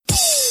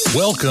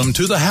Welcome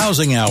to the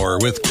Housing Hour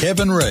with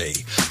Kevin Ray,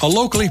 a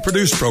locally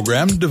produced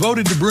program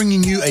devoted to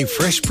bringing you a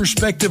fresh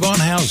perspective on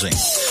housing,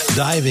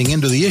 diving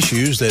into the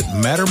issues that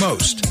matter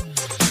most.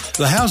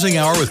 The Housing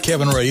Hour with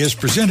Kevin Ray is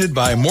presented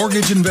by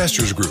Mortgage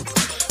Investors Group.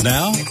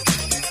 Now,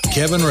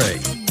 Kevin Ray.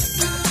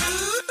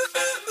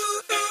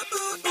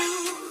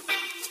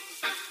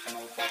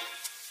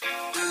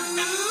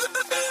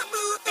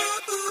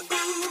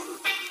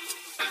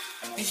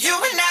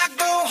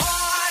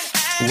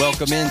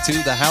 Welcome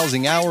into the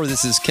Housing Hour.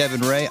 This is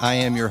Kevin Ray. I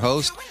am your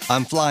host.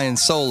 I'm flying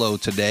solo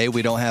today.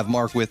 We don't have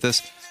Mark with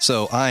us,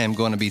 so I am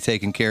going to be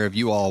taking care of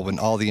you all with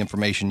all the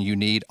information you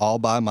need all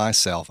by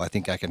myself. I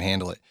think I can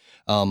handle it.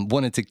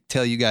 Wanted to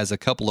tell you guys a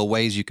couple of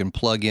ways you can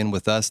plug in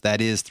with us.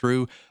 That is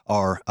through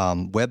our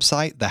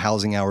website,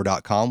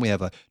 thehousinghour.com. We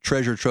have a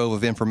treasure trove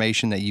of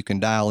information that you can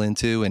dial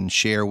into and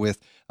share with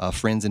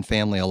friends and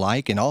family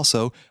alike. And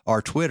also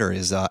our Twitter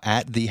is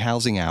at The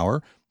Housing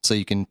Hour. So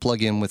you can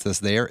plug in with us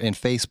there, and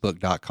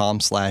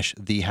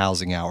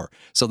facebook.com/thehousinghour.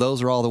 So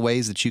those are all the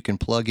ways that you can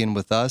plug in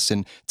with us.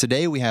 And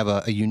today we have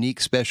a unique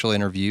special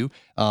interview,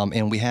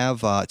 and we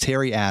have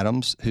Terry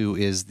Adams, who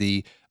is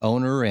the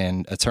owner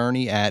and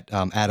attorney at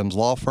Adams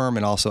Law Firm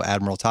and also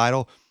Admiral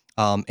Title.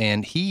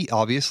 And he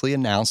obviously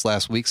announced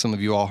last week, some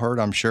of you all heard,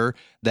 I'm sure,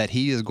 that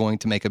he is going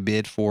to make a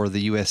bid for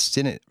the U.S.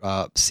 Senate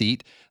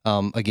seat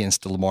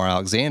against Lamar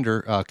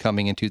Alexander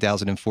coming in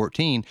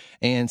 2014.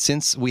 And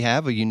since we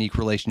have a unique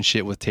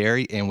relationship with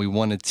Terry, and we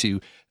wanted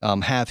to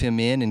have him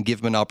in and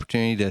give him an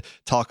opportunity to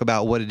talk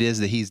about what it is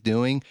that he's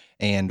doing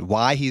and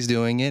why he's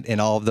doing it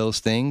and all of those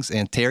things.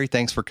 And Terry,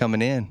 thanks for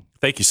coming in.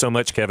 Thank you so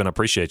much, Kevin. I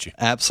appreciate you.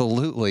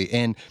 Absolutely.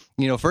 And,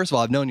 you know, first of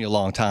all, I've known you a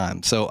long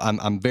time, so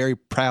I'm very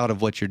proud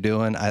of what you're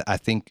doing. I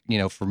think, you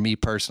know, for me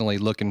personally,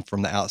 looking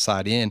from the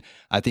outside in,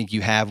 I think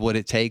you have what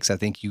it takes. I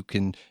think you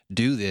can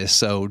do this.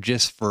 So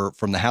just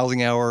from the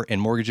Housing Hour and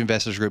Mortgage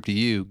Investors Group to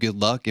you, good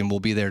luck, and we'll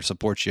be there to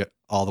support you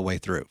all the way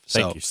through.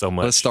 Thank you so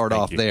much. Let's start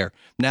off there.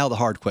 Now the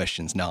hard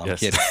questions. No, I'm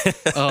kidding.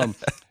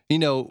 You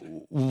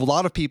know, a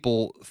lot of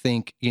people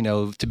think, you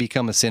know, to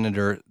become a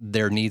senator,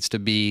 there needs to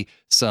be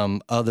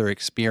some other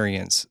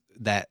experience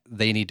that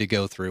they need to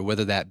go through,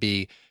 whether that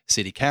be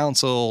city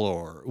council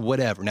or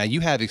whatever. Now, you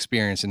have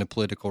experience in the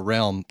political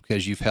realm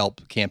because you've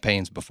helped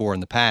campaigns before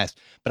in the past.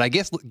 But I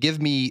guess give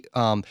me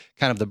kind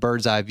of the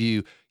bird's eye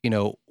view, you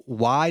know,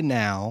 why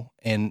now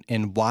and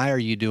why are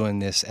you doing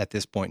this at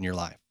this point in your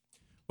life?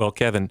 Well,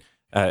 Kevin,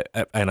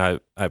 and I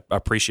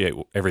appreciate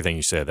everything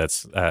you said.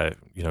 That's,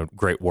 you know,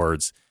 great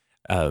words.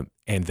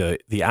 And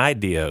the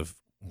idea of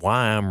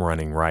why I'm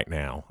running right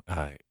now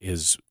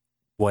is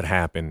what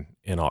happened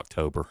in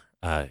October.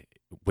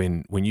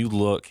 When you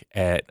look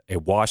at a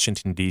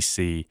Washington,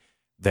 D.C.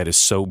 that is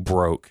so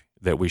broke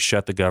that we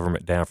shut the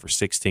government down for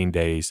 16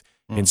 days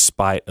in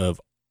spite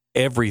of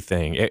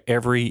everything,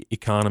 every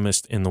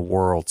economist in the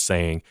world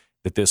saying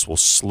that this will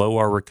slow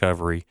our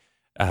recovery,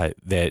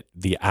 that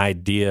the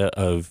idea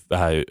of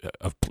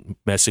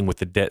messing with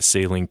the debt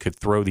ceiling could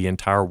throw the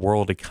entire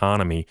world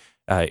economy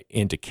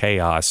into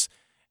chaos,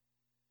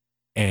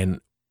 and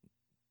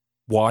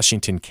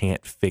Washington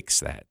can't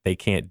fix that. They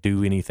can't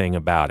do anything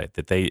about it.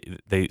 That they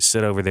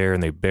sit over there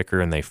and they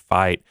bicker and they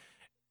fight.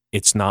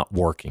 It's not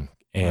working,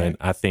 and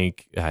right. I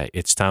think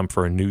it's time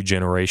for a new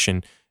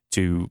generation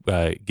to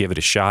give it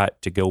a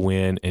shot, to go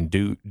in and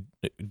do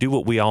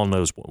what we all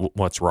know is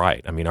what's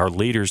right. I mean, our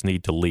leaders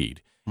need to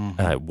lead.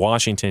 Mm-hmm.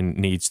 Washington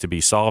needs to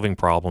be solving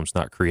problems,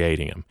 not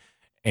creating them.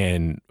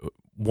 And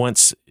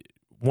once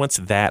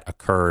that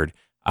occurred,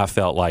 I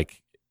felt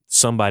like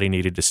somebody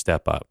needed to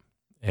step up.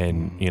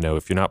 And, you know,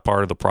 if you're not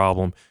part of the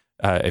problem,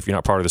 if you're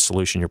not part of the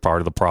solution, you're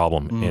part of the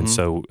problem. Mm-hmm. And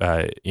so,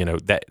 you know,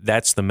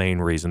 that's the main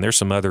reason. There's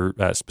some other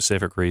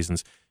specific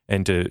reasons.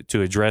 And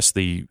to address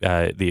the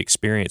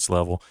experience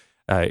level,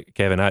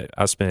 Kevin,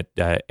 I spent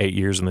 8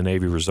 years in the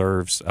Navy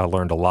Reserves. I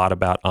learned a lot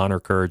about honor,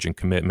 courage, and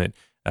commitment.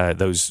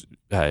 Those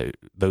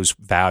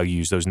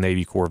values, those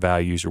Navy Corps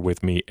values, are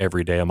with me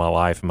every day of my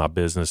life and my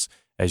business.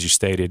 As you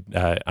stated,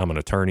 I'm an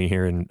attorney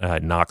here in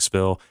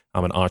Knoxville.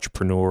 I'm an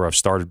entrepreneur. I've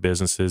started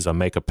businesses. I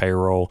make a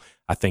payroll.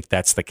 I think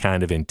that's the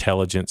kind of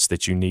intelligence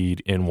that you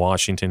need in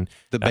Washington.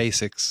 The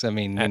basics. I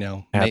mean, you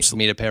know,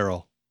 meet a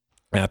payroll.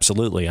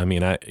 Absolutely. I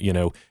mean, you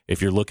know,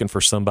 if you're looking for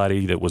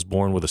somebody that was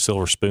born with a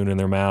silver spoon in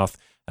their mouth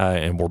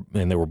and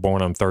they were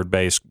born on third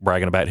base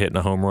bragging about hitting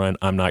a home run,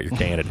 I'm not your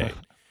candidate.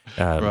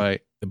 Right.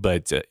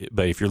 But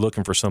if you're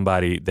looking for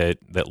somebody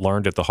that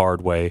learned it the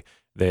hard way,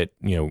 that,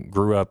 you know,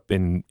 grew up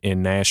in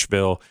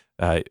Nashville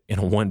in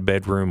a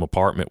one-bedroom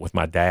apartment with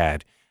my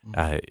dad,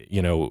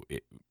 you know,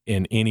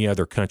 in any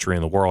other country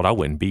in the world, I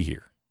wouldn't be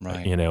here.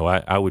 Right. You know,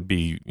 I would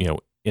be, you know,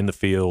 in the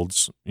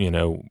fields, you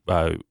know,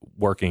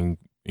 working,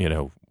 you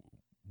know,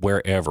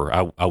 wherever.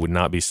 I would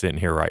not be sitting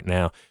here right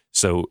now.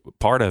 So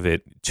part of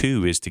it,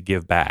 too, is to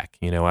give back.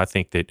 You know, I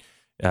think that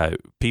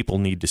people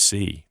need to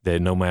see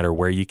that no matter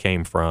where you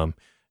came from,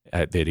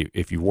 that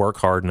if you work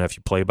hard enough,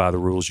 you play by the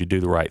rules, you do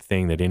the right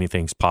thing, that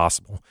anything's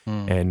possible.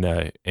 And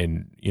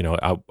you know,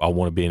 I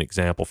want to be an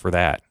example for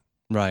that.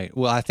 Right.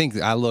 Well, I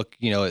think I look,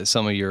 at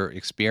some of your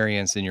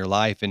experience in your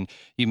life, and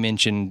you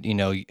mentioned,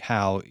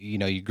 how,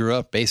 you grew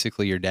up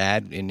basically your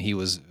dad, and he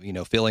was,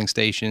 filling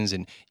stations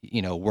and,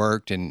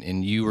 worked,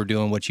 and you were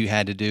doing what you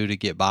had to do to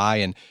get by.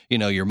 And,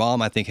 your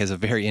mom, I think, has a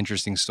very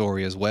interesting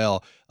story as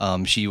well.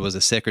 She was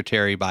a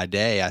secretary by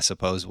day, I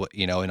suppose,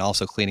 and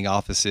also cleaning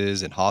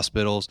offices and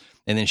hospitals.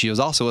 And then she was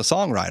also a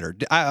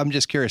songwriter. I'm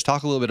just curious,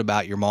 talk a little bit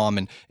about your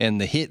mom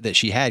and the hit that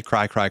she had,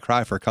 Cry, Cry,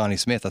 Cry for Connie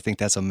Smith. I think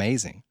that's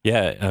amazing.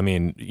 Yeah. I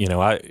mean,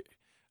 I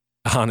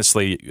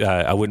honestly,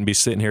 I wouldn't be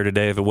sitting here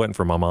today if it wasn't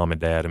for my mom and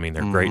dad. I mean,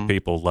 they're great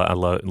people. I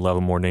love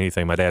them more than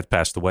anything. My dad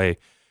passed away,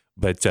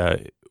 but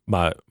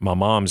my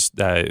mom's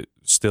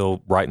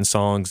still writing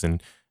songs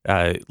and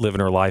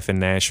living her life in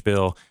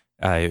Nashville.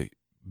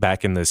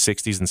 Back in the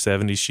 60s and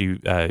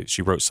 70s,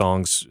 she wrote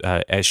songs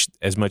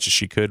as much as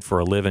she could for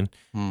a living.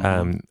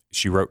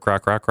 She wrote "Cry,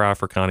 Cry, Cry"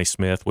 for Connie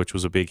Smith, which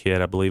was a big hit.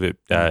 I believe it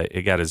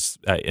got us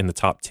in the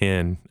top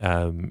 10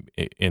 on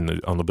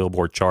the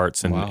Billboard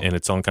charts, and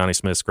it's on Connie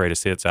Smith's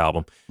Greatest Hits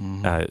album.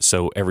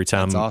 So every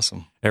time, that's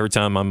awesome. Every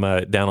time I'm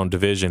down on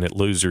Division at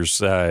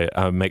Losers,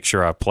 I make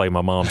sure I play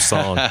my mom's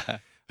song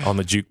on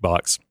the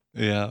jukebox.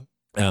 Yeah.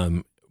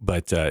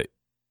 But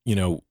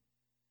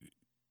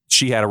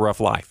she had a rough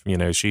life.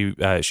 She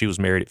was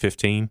married at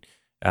 15.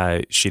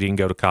 She didn't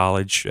go to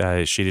college.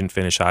 She didn't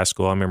finish high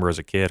school. I remember as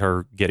a kid,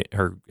 her getting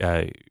her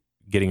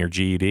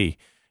GED,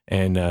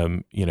 and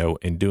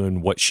and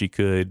doing what she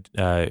could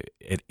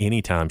at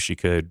any time she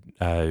could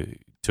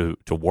to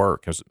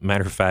work. As a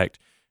matter of fact,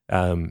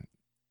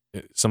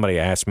 somebody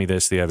asked me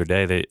this the other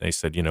day. They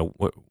said,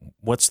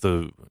 what's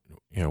the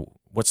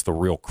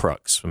real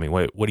crux? I mean,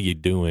 what are you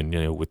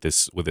doing, with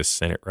this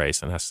Senate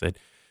race? And I said,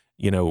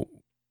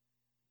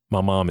 my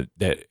mom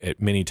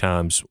at many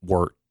times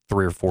worked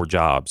 3 or 4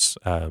 jobs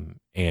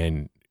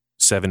and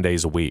 7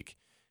 days a week.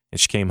 And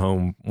she came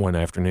home one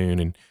afternoon,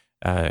 and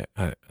I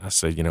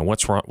said,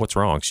 what's wrong? What's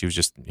wrong? She was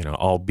just,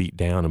 all beat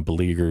down and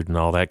beleaguered and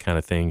all that kind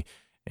of thing.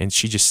 And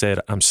she just said,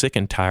 I'm sick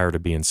and tired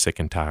of being sick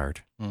and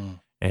tired.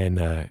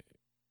 And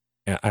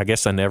I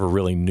guess I never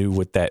really knew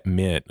what that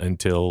meant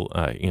until,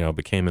 I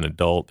became an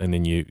adult. And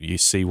then you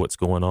see what's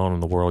going on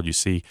in the world. You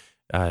see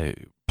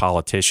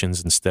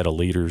politicians instead of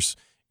leaders.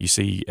 You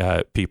see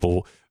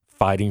people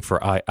fighting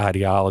for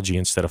ideology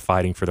instead of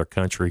fighting for their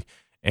country.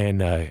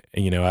 And, I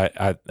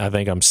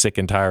think I'm sick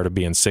and tired of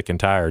being sick and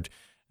tired,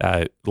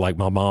 like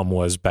my mom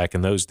was back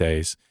in those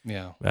days.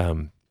 Yeah.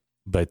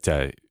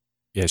 But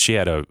she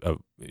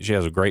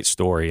has a great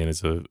story, and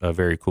is a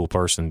very cool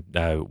person.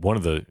 One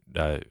of the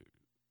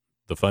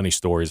funny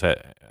stories,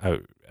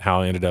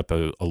 how I ended up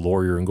a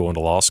lawyer and going to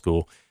law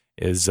school,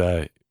 is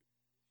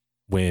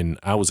when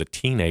I was a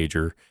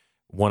teenager,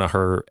 one of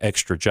her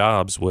extra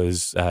jobs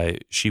was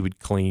she would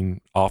clean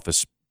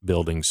office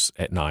buildings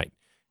at night,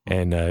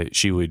 and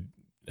she would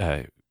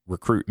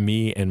recruit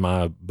me and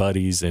my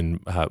buddies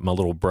and my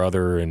little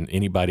brother and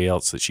anybody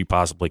else that she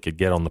possibly could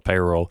get on the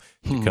payroll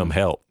to come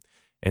help.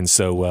 And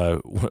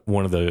so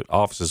one of the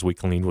offices we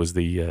cleaned was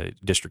the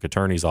district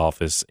attorney's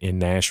office in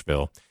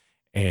Nashville.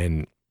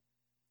 And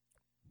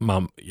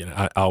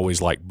I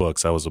always liked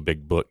books. I was a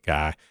big book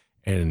guy.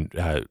 And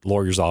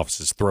lawyers'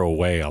 offices throw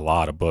away a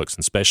lot of books,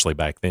 especially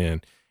back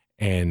then.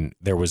 And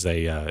there was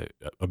a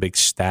big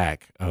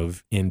stack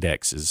of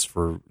indexes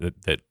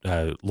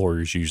that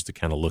lawyers used to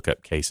kind of look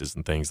up cases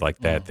and things like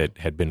that that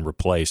had been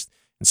replaced.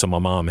 And so my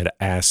mom had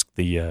asked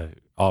the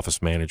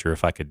office manager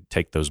if I could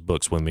take those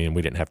books with me, and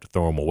we didn't have to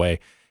throw them away.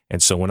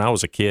 And so when I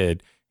was a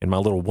kid in my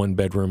little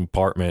 1-bedroom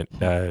apartment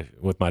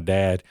with my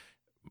dad,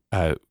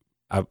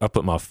 I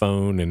put my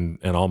phone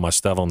and all my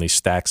stuff on these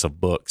stacks of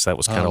books. That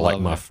was kind of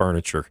like my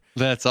furniture.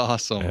 That's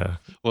awesome. Yeah.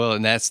 Well,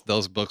 and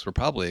those books were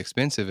probably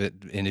expensive.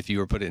 And if you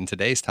were put it in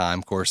today's time,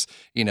 of course,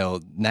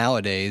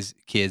 nowadays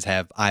kids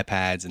have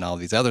iPads and all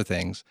these other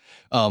things.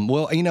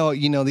 Well,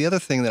 the other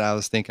thing that I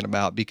was thinking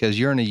about, because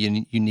you're in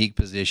a unique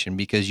position,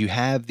 because you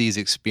have these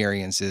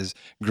experiences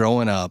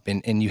growing up,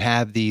 and you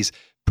have these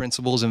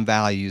principles and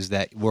values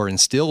that were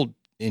instilled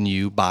in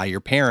you by your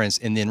parents,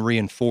 and then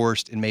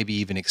reinforced and maybe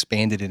even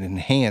expanded and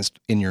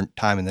enhanced in your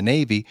time in the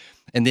Navy.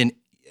 And then,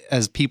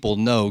 as people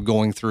know,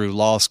 going through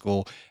law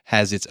school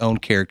has its own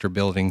character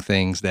building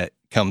things that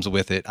comes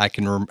with it.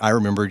 I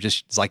remember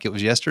just like it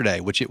was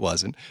yesterday, which it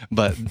wasn't,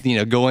 but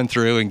going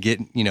through and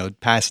getting,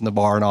 passing the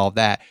bar and all of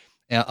that.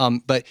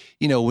 But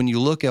when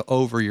you look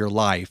over your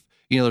life,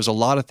 there's a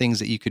lot of things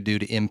that you could do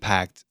to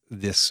impact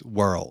this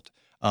world.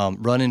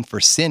 Running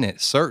for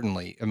Senate,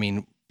 certainly. I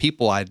mean,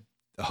 people I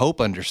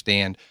hope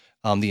understand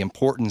the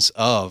importance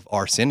of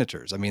our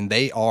senators. I mean,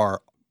 they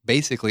are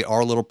basically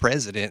our little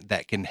president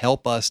that can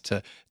help us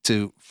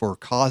for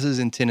causes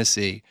in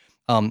Tennessee.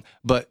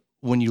 But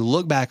when you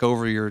look back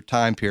over your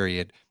time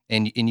period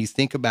and you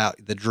think about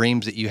the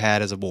dreams that you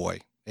had as a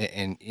boy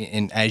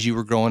and as you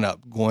were growing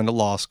up, going to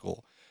law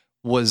school,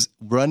 was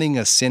running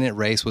a Senate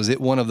race, was it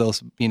one of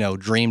those,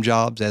 dream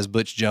jobs, as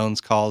Butch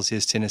Jones calls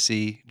his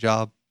Tennessee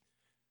job?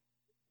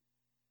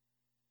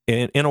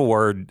 In a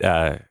word,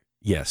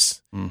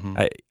 yes. Mm-hmm.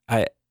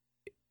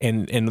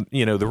 And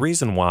the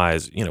reason why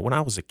is, when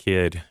I was a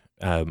kid,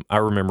 I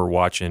remember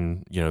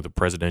watching, the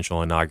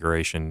presidential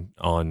inauguration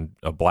on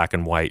a black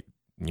and white,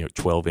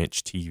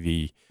 12-inch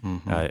TV.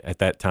 At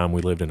that time,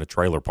 we lived in a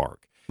trailer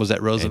park. Was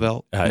that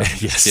Roosevelt?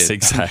 Yes,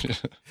 exactly.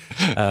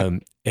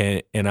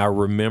 And I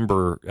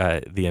remember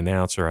the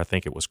announcer, I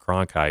think it was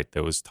Cronkite,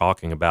 that was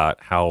talking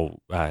about how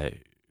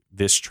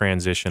this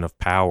transition of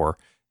power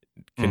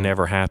can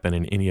never happen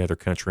in any other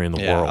country in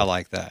the world. I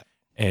like that.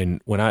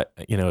 And when I,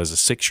 as a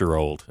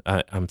 6-year-old,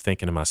 I'm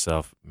thinking to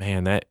myself,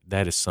 man,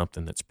 that is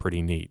something that's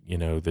pretty neat.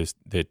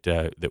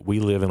 That we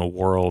live in a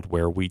world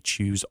where we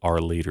choose our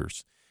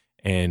leaders,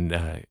 and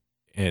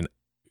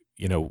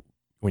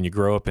when you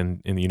grow up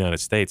in the United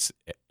States,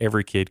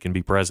 every kid can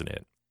be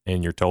president,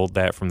 and you're told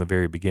that from the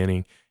very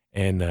beginning,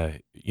 and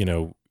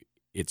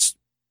it's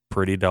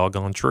pretty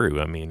doggone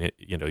true. I mean,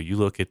 you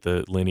look at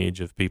the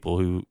lineage of people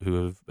who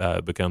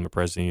have become the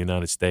president of the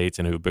United States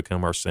and who have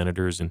become our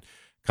senators and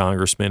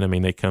congressmen. I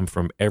mean, they come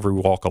from every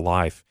walk of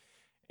life,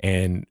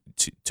 and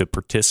to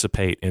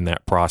participate in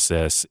that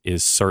process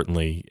is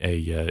certainly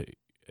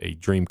a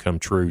dream come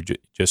true.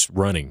 Just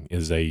running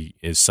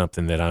is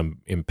something that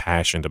I'm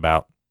impassioned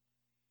about,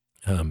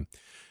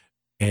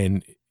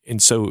 and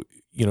so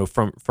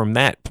from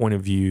that point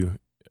of view,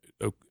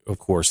 of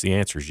course, the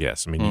answer is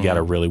yes. I mean, you got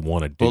to really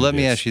want to do. Well, let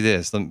me ask you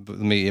this.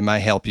 It might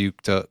help you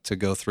to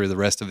go through the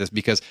rest of this,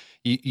 because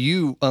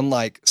you,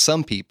 unlike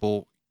some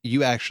people,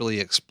 you actually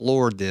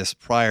explored this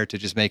prior to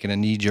just making a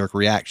knee-jerk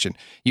reaction.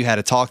 You had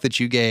a talk that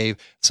you gave.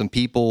 Some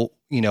people,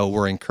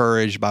 were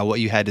encouraged by what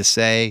you had to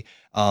say.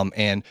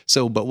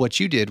 But what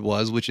you did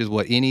which is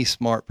what any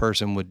smart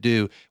person would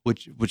do,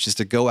 which is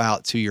to go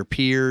out to your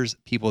peers,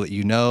 people that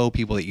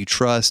people that you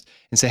trust,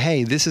 and say,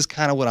 hey, this is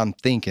kind of what I'm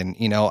thinking.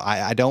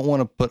 I don't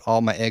want to put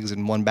all my eggs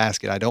in one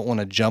basket. I don't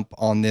want to jump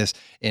on this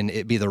and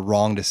it be the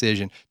wrong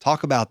decision.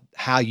 Talk about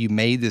how you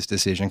made this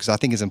decision, because I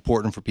think it's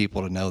important for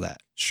people to know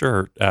that.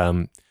 Sure.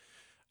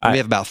 We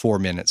have about 4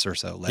 minutes or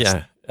so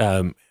left.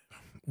 Yeah.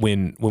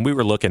 When we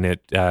were looking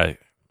at,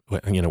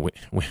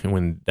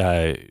 when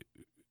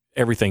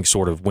everything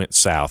sort of went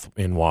south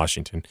in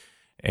Washington,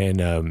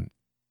 and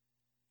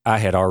I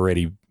had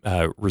already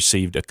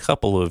received a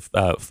couple of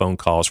phone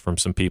calls from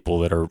some people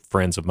that are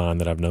friends of mine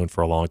that I've known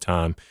for a long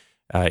time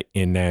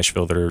in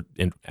Nashville that are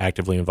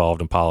actively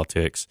involved in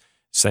politics,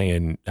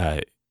 saying,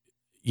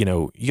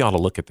 you ought to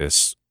look at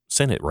this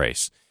Senate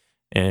race.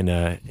 And,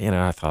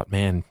 I thought,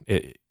 man,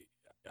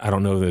 I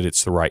don't know that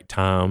it's the right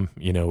time.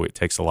 It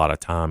takes a lot of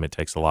time. It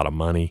takes a lot of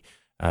money.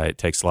 It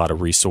takes a lot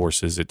of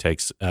resources. It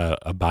takes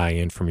a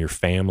buy-in from your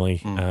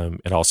family.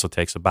 It also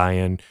takes a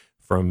buy-in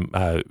from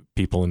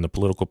people in the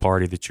political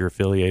party that you're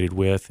affiliated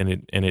with, and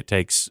it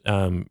takes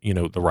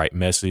the right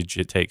message.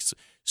 It takes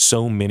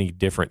so many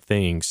different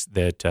things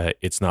that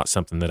it's not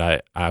something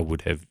that I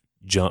would have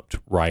jumped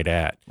right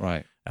at.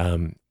 Right.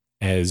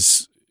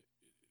 As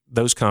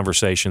those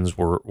conversations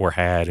were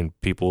had, and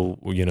people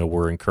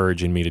were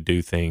encouraging me to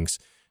do things.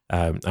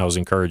 I was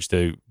encouraged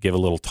to give a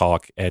little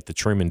talk at the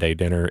Truman Day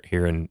dinner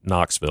here in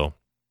Knoxville.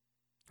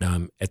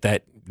 At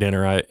that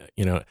dinner, I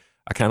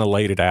kind of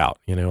laid it out.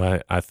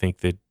 I think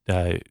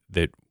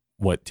that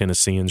what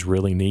Tennesseans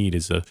really need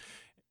is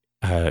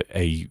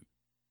a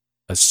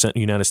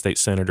United States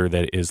senator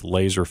that is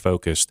laser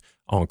focused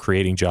on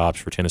creating jobs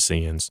for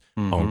Tennesseans,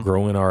 on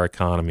growing our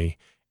economy,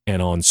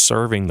 and on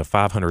serving the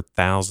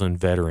 500,000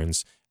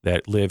 veterans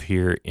that live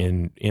here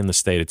in the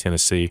state of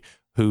Tennessee,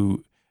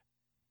 who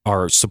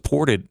are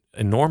supported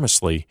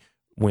enormously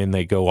when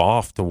they go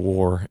off to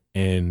war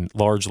and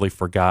largely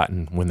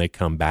forgotten when they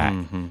come back.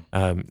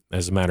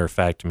 As a matter of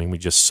fact, I mean, we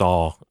just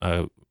saw,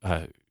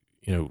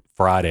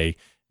 Friday,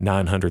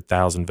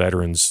 900,000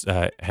 veterans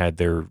had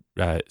their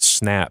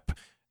SNAP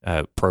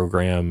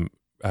program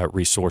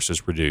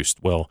resources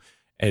reduced. Well,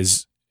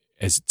 as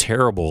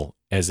terrible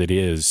as it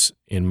is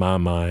in my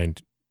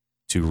mind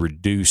to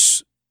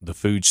reduce the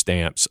food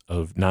stamps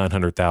of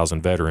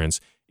 900,000 veterans,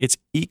 it's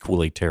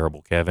equally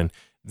terrible, Kevin,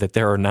 that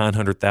there are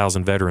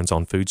 900,000 veterans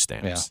on food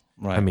stamps.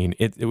 Yeah, right. I mean,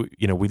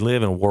 we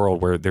live in a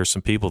world where there's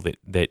some people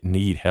that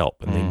need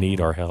help, and they need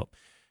our help.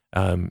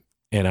 And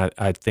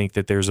I think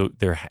that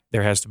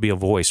there has to be a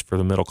voice for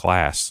the middle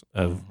class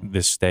of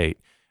this state,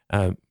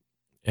 and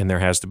there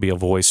has to be a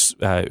voice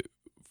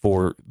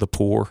for the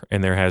poor,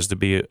 and there has to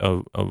be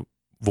a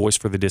voice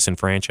for the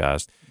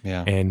disenfranchised.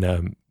 Yeah.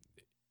 And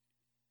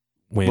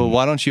well,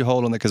 why don't you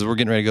hold on that, because we're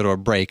getting ready to go to a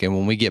break, and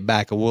when we get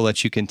back, we'll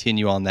let you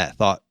continue on that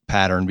thought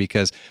pattern,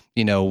 because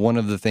one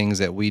of the things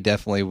that we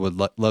definitely would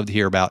love to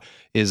hear about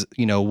is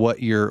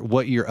what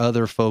your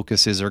other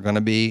focuses are going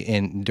to be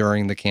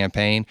during the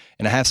campaign.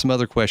 And I have some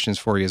other questions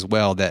for you as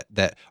well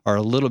that are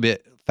a little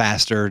bit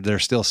faster. They're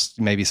still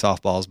maybe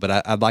softballs,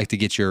 but I'd like to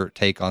get your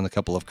take on a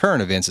couple of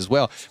current events as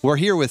well. We're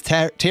here with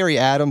Terry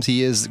Adams.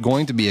 He is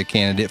going to be a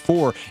candidate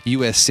for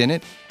U.S.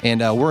 Senate, and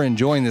we're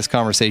enjoying this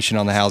conversation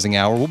on the Housing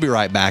Hour. We'll be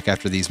right back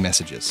after these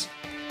messages.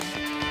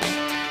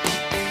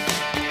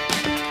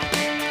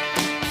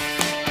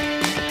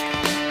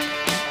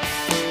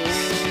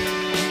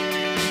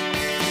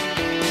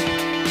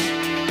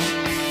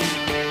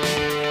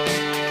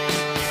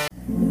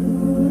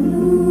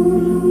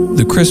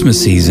 The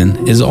Christmas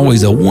season is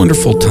always a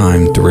wonderful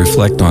time to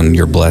reflect on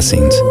your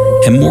blessings,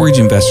 and Mortgage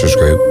Investors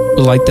Group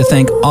would like to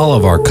thank all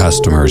of our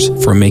customers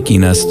for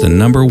making us the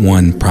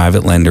 #1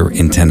 private lender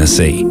in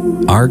Tennessee.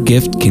 Our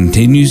gift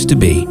continues to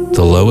be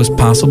the lowest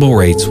possible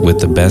rates with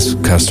the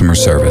best customer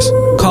service.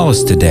 Call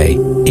us today,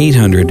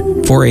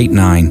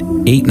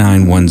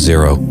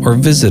 800-489-8910, or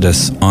visit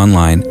us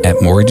online at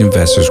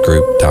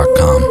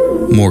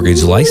mortgageinvestorsgroup.com.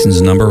 Mortgage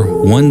license number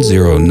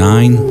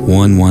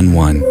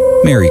 109111.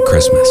 Merry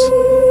Christmas.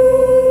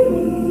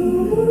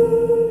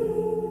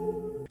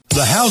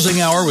 The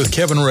Housing Hour with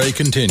Kevin Ray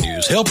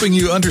continues, helping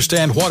you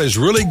understand what is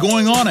really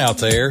going on out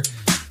there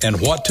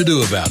and what to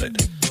do about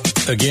it.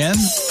 Again,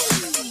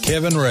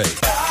 Kevin Ray.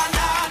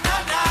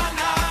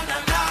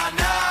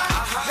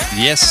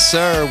 Yes,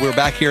 sir. We're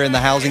back here in the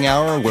Housing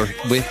Hour.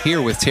 We're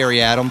here with Terry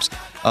Adams.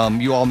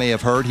 You all may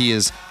have heard he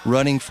is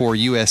running for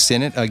U.S.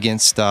 Senate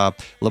against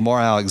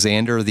Lamar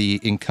Alexander, the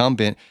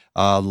incumbent,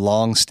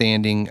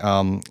 long-standing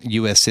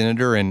U.S.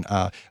 senator, and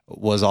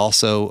was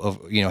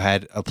also,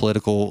 had a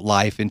political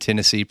life in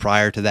Tennessee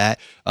prior to that.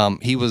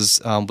 He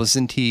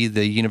wasn't he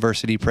the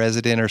university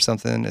president or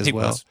something as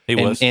well? He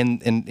was.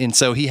 And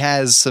so he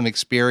has some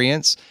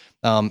experience.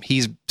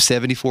 He's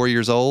 74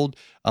 years old.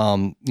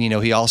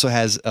 He also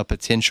has a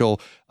potential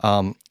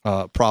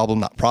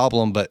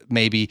but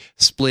maybe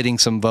splitting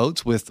some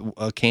votes with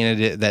a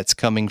candidate that's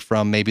coming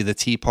from maybe the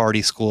Tea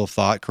Party school of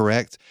thought,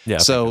 correct? Yeah.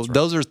 So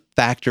those are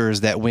factors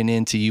that went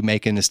into you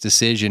making this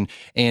decision.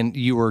 And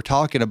you were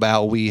talking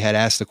about, we had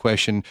asked the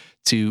question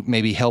to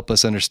maybe help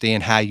us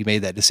understand how you made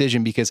that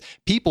decision, because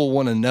people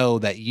want to know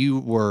that you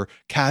were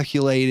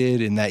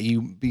calculated and that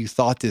you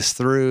thought this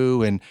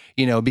through. And,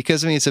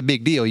 because it's a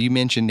big deal. You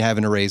mentioned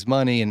having to raise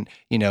money, and,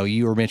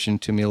 you were mentioning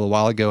to me a little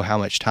while ago how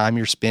much time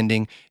you're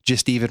spending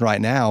just even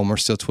right now, and we're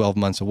still 12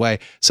 months away.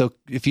 So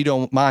if you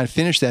don't mind,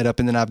 finish that up,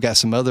 and then I've got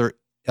some other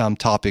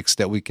topics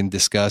that we can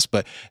discuss.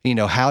 But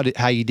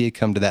how you did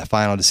come to that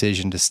final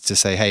decision to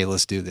say, hey,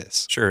 let's do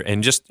this. Sure.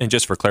 And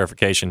just for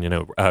clarification,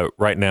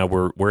 right now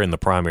we're in the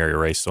primary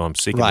race, so I'm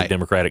seeking the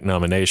Democratic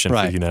nomination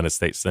for the United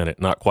States Senate.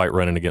 Not quite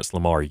running against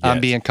Lamar yet. I'm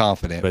being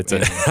confident, but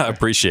I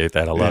appreciate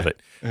that. I love it.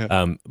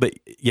 Yeah. But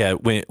yeah,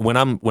 when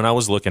I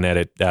was looking at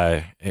it,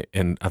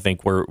 and I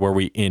think where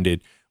we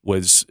ended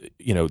was,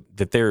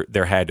 that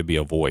there had to be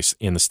a voice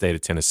in the state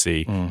of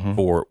Tennessee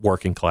for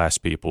working class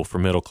people, for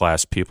middle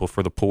class people,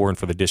 for the poor, and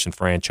for the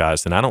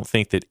disenfranchised. And I don't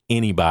think that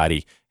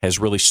anybody has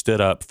really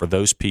stood up for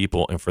those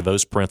people and for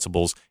those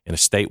principles in a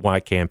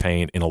statewide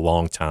campaign in a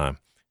long time.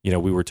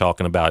 We were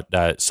talking about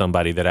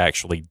somebody that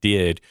actually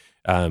did,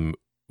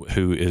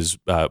 who is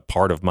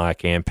part of my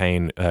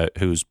campaign,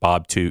 who's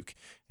Bob Tuke.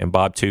 And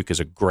Bob Tuke is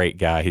a great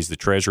guy. He's the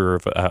treasurer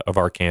of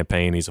our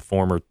campaign. He's a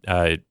former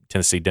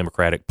Tennessee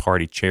Democratic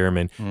Party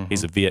chairman.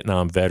 He's a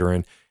Vietnam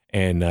veteran.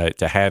 And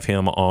to have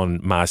him on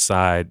my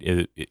side,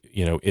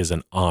 is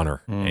an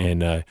honor.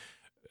 And,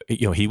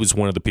 he was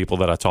one of the people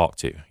that I talked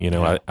to.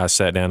 I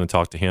sat down and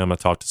talked to him. I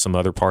talked to some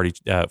other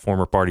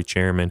former party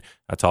chairmen.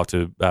 I talked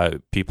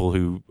to people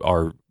who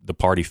are the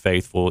party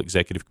faithful,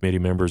 executive committee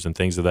members and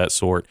things of that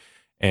sort.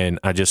 And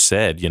I just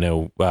said,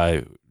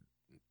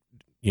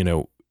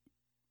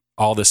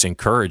 all this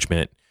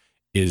encouragement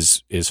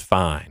is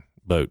fine,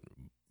 but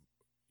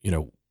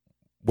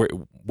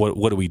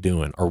what are we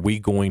doing? Are we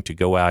going to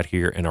go out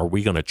here and are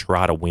we going to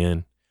try to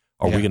win?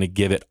 Are we going to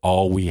give it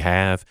all we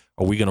have?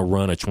 Are we going to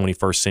run a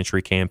 21st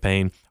century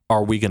campaign?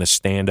 Are we going to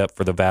stand up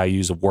for the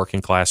values of working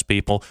class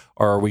people?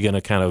 Or are we going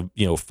to kind of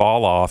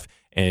fall off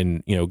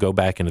and go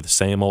back into the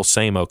same old?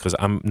 Because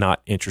I'm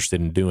not interested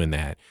in doing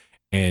that.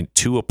 And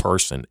to a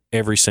person,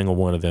 every single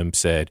one of them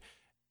said,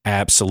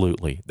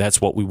 absolutely, that's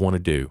what we want to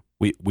do.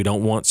 We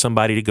don't want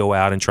somebody to go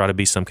out and try to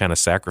be some kind of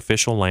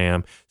sacrificial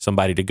lamb,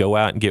 somebody to go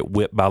out and get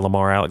whipped by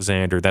Lamar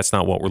Alexander. That's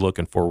not what we're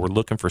looking for. We're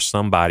looking for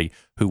somebody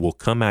who will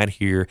come out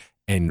here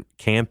and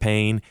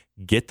campaign,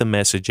 get the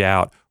message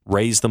out,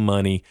 raise the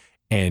money,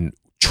 and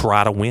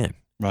try to win.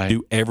 Right.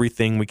 Do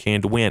everything we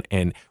can to win.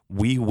 And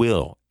we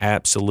will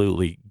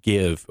absolutely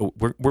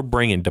we're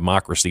bringing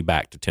democracy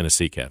back to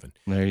Tennessee, Kevin.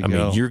 There you go. I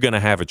mean, you're going to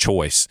have a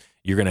choice.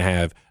 You're going to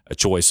have a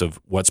choice of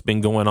what's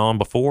been going on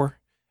before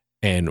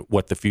and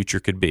what the future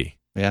could be.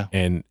 Yeah.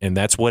 And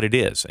that's what it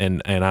is.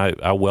 And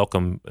I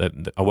welcome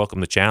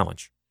the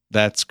challenge.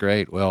 That's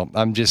great. Well,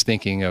 I'm just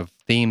thinking of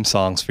theme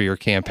songs for your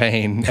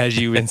campaign as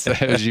you've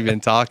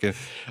been talking.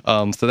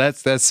 So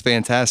that's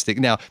fantastic.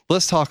 Now,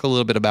 let's talk a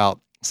little bit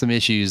about some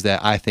issues that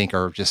I think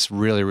are just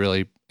really,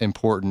 really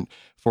important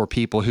for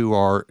people who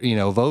are,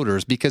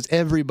 voters, because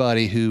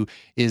everybody who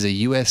is a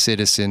U.S.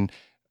 citizen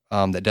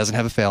that doesn't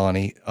have a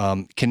felony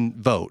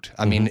can vote.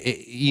 I mean,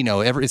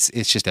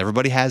 it's just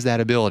everybody has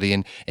that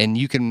ability, and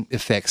you can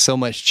affect so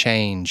much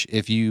change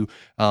if you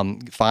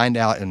find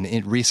out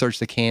and research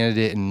the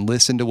candidate and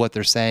listen to what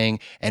they're saying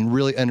and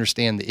really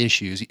understand the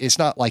issues. It's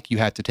not like you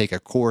have to take a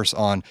course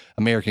on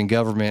American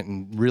government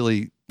and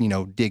really,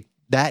 dig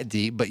that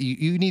deep, but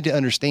you need to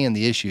understand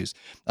the issues.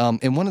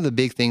 And one of the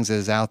big things that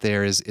is out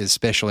there is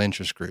special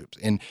interest groups.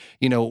 And,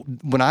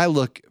 when I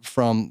look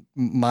from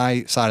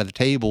my side of the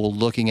table,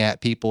 looking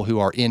at people who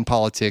are in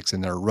politics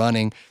and they're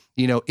running,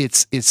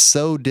 it's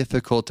so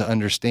difficult to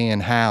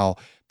understand how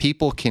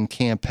people can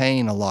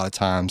campaign a lot of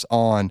times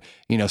on,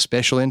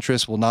 special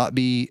interests will not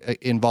be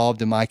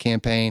involved in my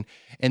campaign.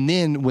 And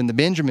then when the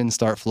Benjamins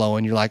start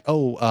flowing, you're like,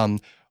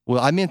 well,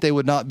 I meant they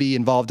would not be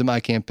involved in my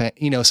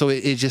campaign. So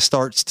it just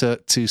starts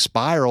to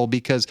spiral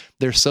because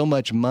there's so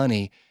much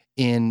money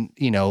in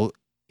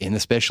the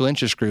special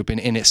interest group,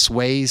 and it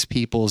sways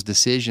people's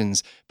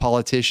decisions,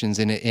 politicians,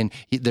 and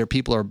their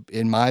people are,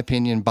 in my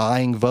opinion,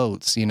 buying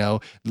votes.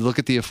 Look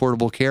at the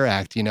Affordable Care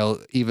Act.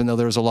 Even though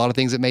there was a lot of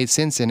things that made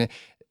sense in it,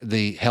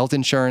 the health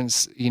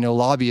insurance,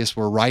 lobbyists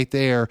were right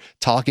there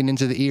talking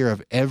into the ear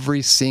of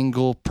every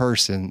single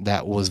person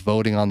that was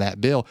voting on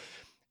that bill.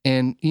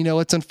 And,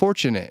 it's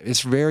unfortunate. It's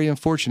very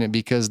unfortunate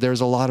because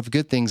there's a lot of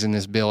good things in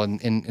this bill,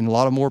 and a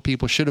lot of more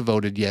people should have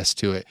voted yes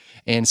to it.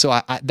 And so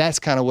that's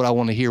kind of what I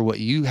want to hear what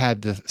you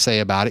had to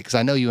say about it, because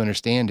I know you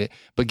understand it.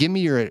 But give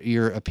me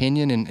your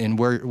opinion and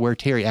where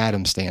Terry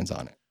Adams stands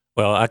on it.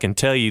 Well, I can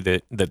tell you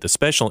that the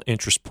special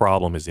interest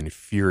problem is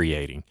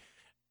infuriating,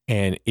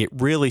 and it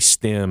really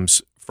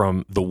stems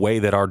from the way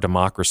that our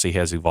democracy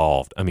has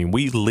evolved. I mean,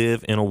 we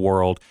live in a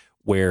world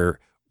where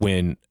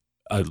when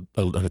an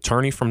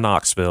attorney from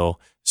Knoxville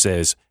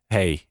says,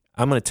 hey,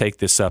 I'm going to take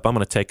this up. I'm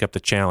going to take up the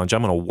challenge.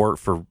 I'm going to work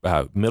for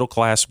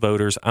middle-class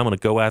voters. I'm going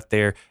to go out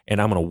there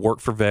and I'm going to work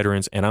for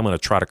veterans, and I'm going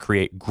to try to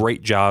create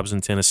great jobs in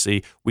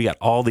Tennessee. We got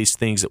all these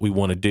things that we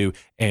want to do.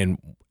 And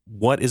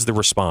what is the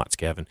response,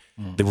 Kevin?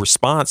 The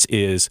response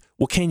is,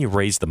 well, can you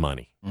raise the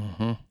money?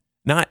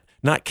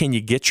 Not can you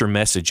get your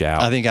message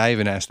out. I think I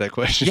even asked that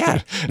question.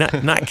 Yeah.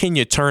 Not can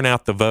you turn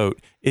out the vote,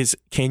 is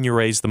can you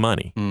raise the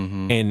money?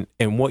 And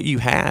what you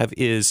have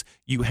is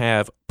you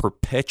have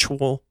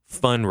perpetual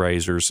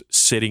fundraisers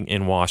sitting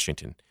in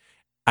Washington.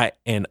 I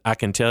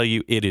can tell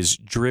you it has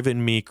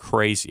driven me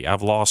crazy.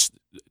 I've lost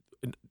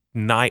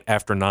night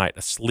after night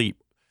of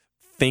sleep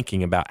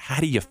thinking about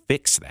how do you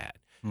fix that?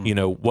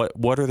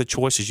 What are the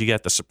choices? You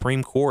got the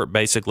Supreme Court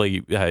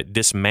basically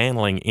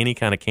dismantling any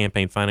kind of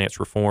campaign finance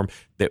reform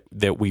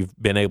that we've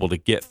been able to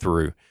get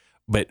through.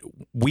 But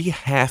we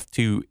have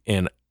to,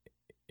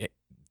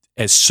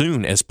 as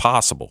soon as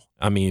possible.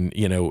 I mean,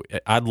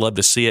 I'd love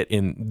to see it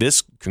in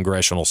this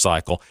congressional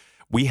cycle.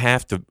 We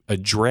have to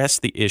address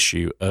the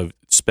issue of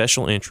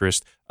special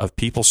interest, of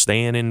people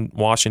staying in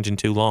Washington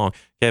too long.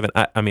 Kevin,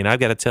 I mean, I've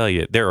got to tell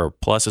you, there are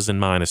pluses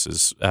and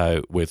minuses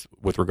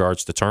with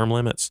regards to term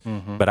limits.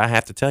 But I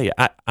have to tell you,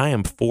 I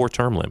am for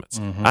term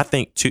limits. I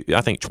think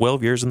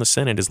 12 years in the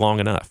Senate is long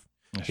enough.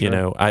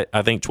 Sure.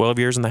 I think 12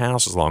 years in the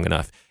House is long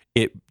enough.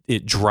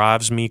 It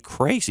drives me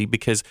crazy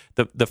because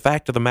the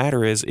fact of the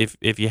matter is,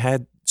 if you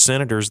had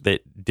senators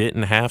that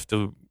didn't have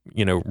to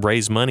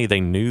raise money,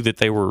 they knew that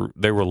they were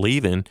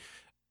leaving,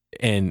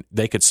 and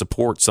they could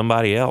support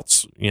somebody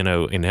else,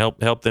 and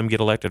help them get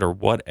elected or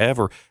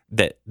whatever,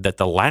 that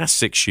the last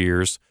 6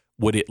 years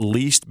would at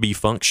least be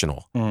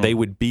functional. They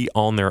would be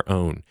on their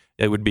own.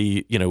 It would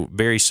be,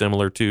 very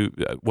similar to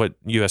what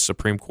U.S.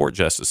 Supreme Court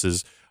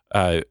justices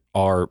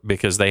are,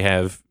 because they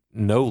have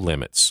no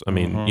limits. I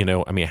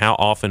mean, how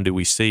often do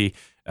we see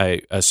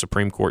a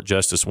Supreme Court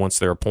justice, once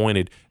they're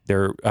appointed,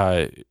 they're,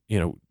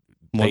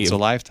 once a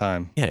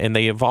lifetime. Yeah, and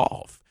they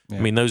evolve. Yeah.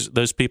 I mean,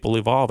 those people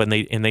evolve, and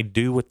they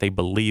do what they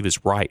believe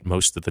is right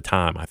most of the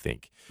time, I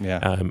think.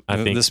 Yeah. I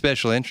think the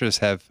special interests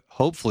have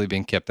hopefully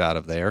been kept out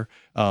of there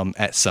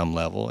at some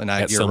level. And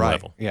you're right.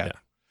 Level. Yeah.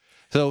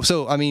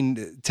 So I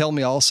mean, tell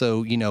me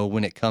also,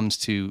 when it comes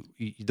to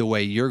the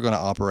way you're going to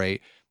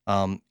operate,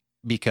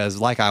 because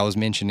like I was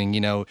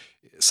mentioning,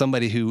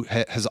 somebody who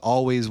has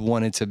always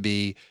wanted to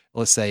be,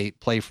 let's say,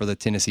 play for the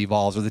Tennessee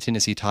Vols or the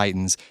Tennessee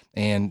Titans,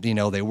 and,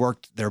 they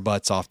worked their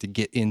butts off to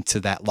get into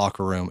that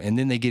locker room. And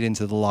then they get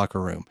into the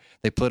locker room,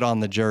 they put on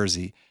the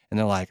jersey, and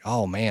they're like,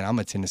 oh man, I'm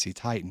a Tennessee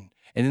Titan.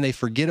 And then they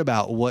forget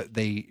about what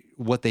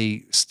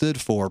they stood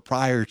for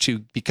prior to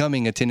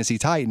becoming a Tennessee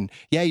Titan.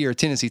 Yeah, you're a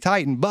Tennessee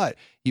Titan, but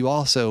you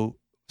also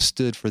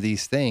stood for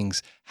these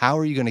things. How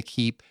are you going to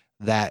keep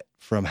that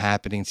from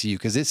happening to you?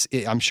 Because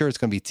I'm sure it's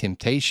going to be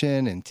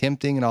temptation and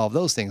tempting and all of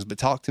those things. But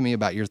talk to me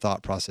about your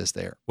thought process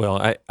there.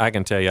 Well, I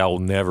can tell you, I will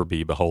never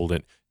be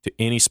beholden to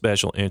any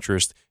special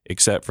interest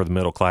except for the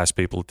middle class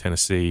people of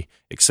Tennessee,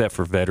 except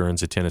for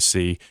veterans of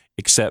Tennessee,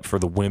 except for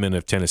the women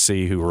of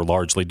Tennessee who are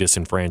largely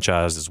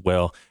disenfranchised as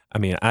well. I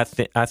mean, I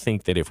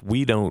think that if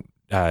we don't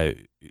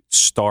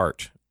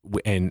start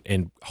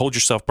and hold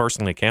yourself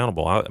personally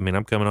accountable. I mean,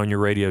 I'm coming on your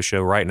radio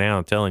show right now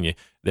and telling you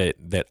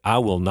that I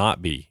will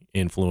not be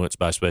influenced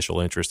by special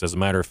interest. As a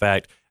matter of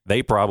fact,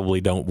 they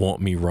probably don't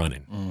want me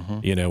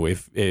running.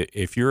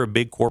 If you're a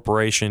big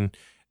corporation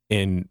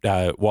in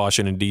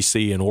Washington,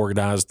 D.C. and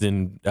organized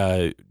in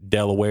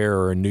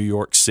Delaware or New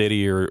York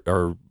City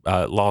or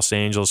Los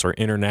Angeles or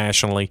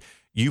internationally,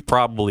 you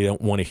probably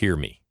don't want to hear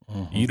me.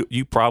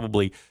 You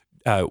probably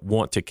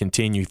want to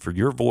continue for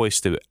your voice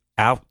to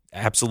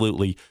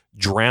absolutely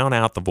drown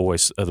out the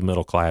voice of the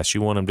middle class.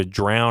 You want them to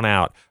drown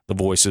out the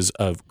voices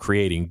of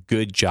creating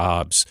good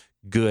jobs,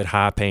 good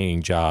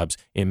high-paying jobs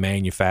in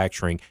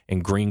manufacturing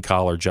and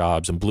green-collar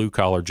jobs and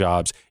blue-collar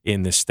jobs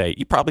in this state.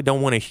 You probably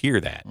don't want to hear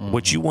that. Mm-hmm.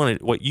 What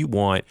you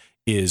want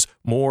is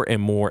more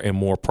and more and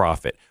more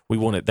profit. They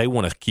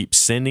want to keep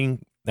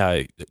sending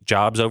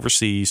jobs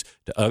overseas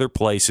to other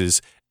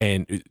places,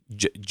 and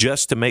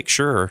just to make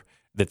sure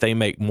that they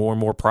make more and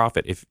more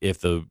profit.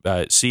 If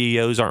the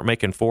CEOs aren't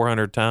making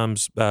 400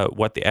 times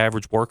what the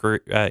average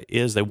worker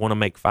is, they want to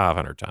make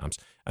 500 times.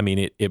 I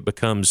mean, it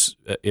becomes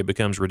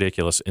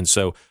ridiculous. And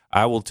so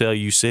I will tell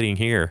you, sitting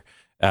here,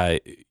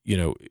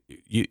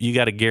 you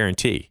got to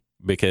guarantee,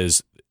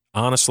 because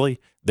honestly,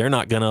 they're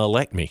not going to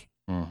elect me.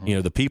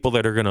 Mm-hmm. The people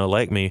that are going to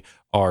elect me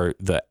are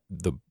the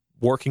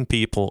working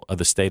people of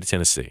the state of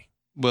Tennessee.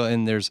 Well,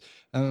 and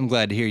I'm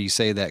glad to hear you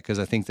say that, because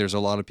I think there's a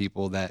lot of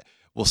people that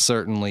will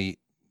certainly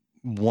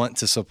want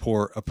to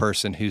support a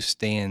person who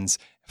stands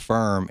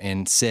firm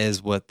and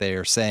says what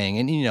they're saying.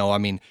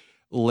 And,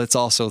 let's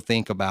also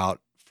think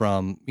about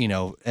from,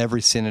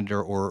 every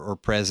senator or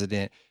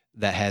president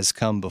that has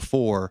come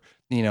before,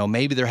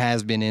 maybe there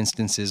has been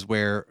instances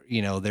where,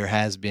 there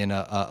has been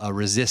a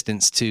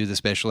resistance to the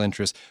special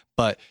interest,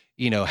 but,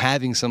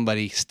 having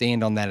somebody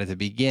stand on that at the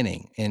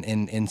beginning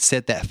and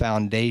set that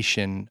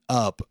foundation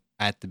up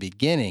at the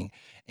beginning,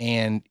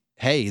 and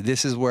hey,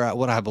 this is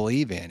what I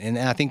believe in. And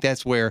I think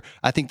that's where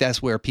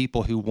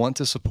people who want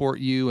to support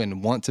you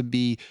and want to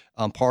be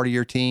part of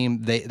your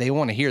team, they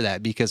want to hear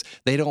that, because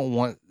they don't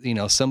want,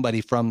 somebody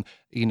from,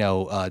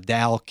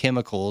 Dow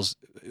Chemicals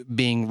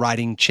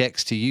writing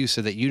checks to you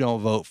so that you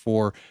don't vote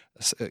for,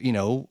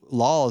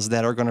 laws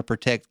that are going to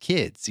protect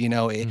kids.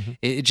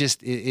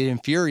 It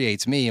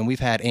infuriates me. And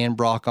we've had Ann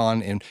Brock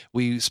on, and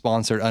we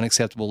sponsored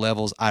Unacceptable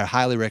Levels. I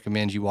highly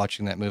recommend you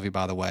watching that movie,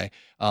 by the way.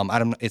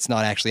 It's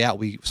not actually out.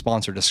 We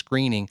sponsored a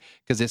screening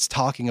because it's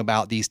talking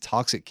about these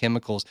toxic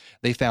chemicals.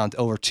 They found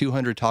over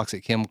 200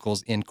 toxic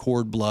chemicals in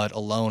cord blood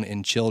alone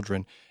in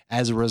children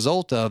as a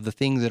result of the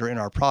things that are in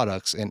our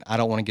products. And I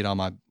don't want to get on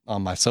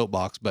my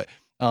soapbox, but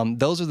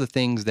those are the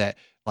things that,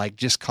 like,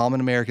 just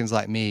common Americans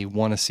like me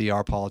want to see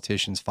our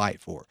politicians fight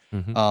for.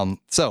 Mm-hmm.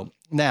 So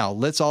now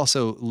let's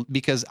also,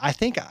 because I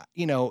think,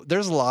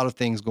 there's a lot of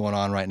things going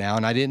on right now,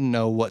 and I didn't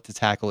know what to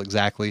tackle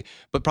exactly,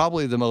 but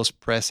probably the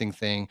most pressing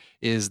thing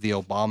is the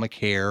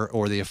Obamacare,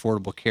 or the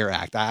Affordable Care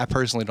Act. I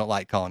personally don't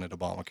like calling it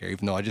Obamacare,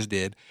 even though I just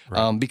did,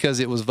 right. Because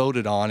it was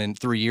voted on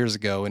 3 years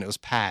ago, and it was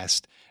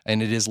passed,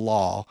 and it is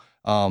law.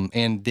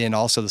 And then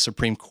also the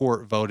Supreme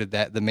Court voted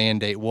that the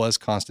mandate was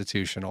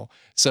constitutional.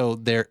 So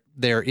there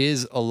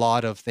is a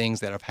lot of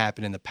things that have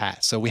happened in the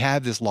past. So we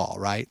have this law,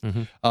 right?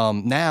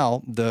 Mm-hmm.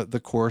 Now the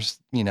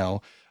course,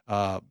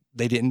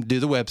 they didn't do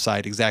the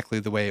website exactly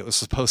the way it was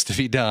supposed to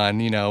be done.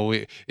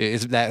 That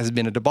has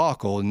been a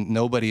debacle, and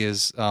nobody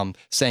is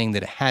saying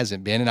that it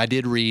hasn't been. And I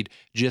did read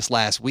just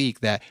last week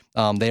that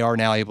they are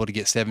now able to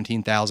get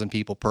 17,000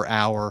 people per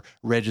hour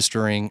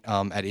registering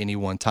at any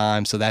one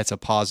time. So that's a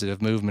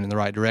positive movement in the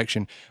right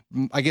direction.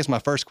 I guess my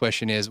first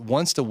question is,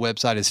 once the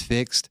website is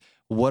fixed,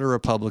 what are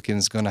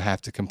Republicans going to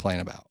have to complain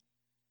about?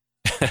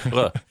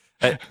 Well,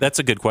 that's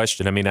a good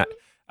question. I mean,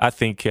 I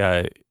think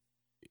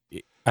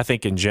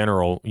in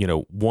general,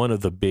 one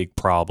of the big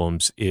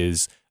problems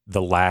is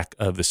the lack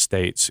of the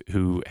states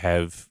who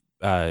have,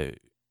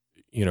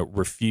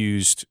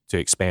 refused to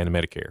expand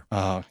Medicare.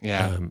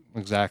 Yeah,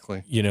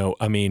 exactly.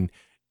 I mean,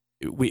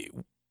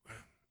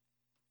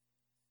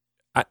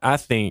 I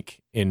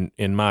think,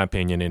 in my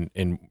opinion,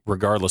 and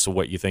regardless of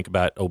what you think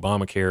about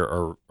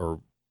Obamacare or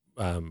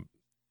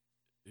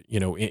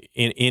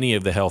in any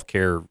of the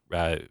healthcare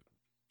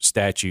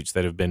statutes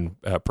that have been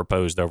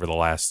proposed over the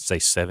last, say,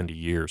 70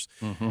 years,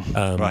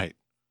 mm-hmm. Right,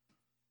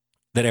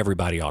 that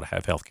everybody ought to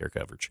have health care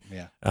coverage.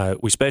 Yeah.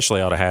 We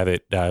especially ought to have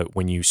it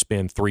when you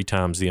spend 3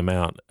 times the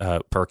amount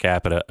per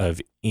capita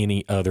of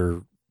any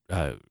other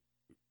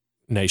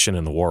nation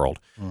in the world.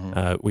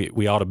 Mm-hmm.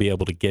 We ought to be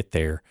able to get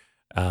there.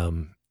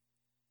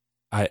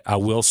 I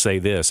will say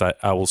this.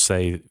 I will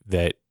say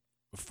that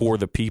for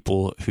the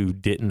people who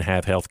didn't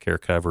have health care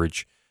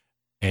coverage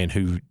and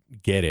who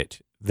get it,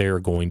 they're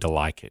going to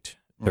like it.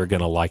 They're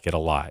going to like it a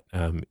lot.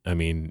 I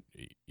mean,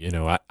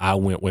 I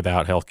went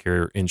without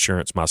healthcare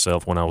insurance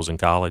myself when I was in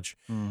college.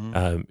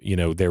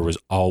 Mm-hmm. There was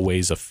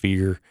always a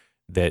fear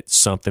that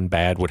something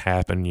bad would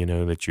happen,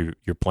 that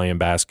you're playing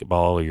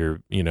basketball, or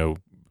you're,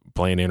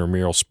 playing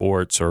intramural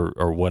sports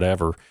or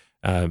whatever.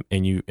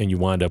 And you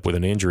wind up with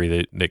an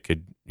injury that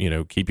could,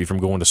 keep you from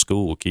going to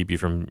school, keep you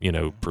from,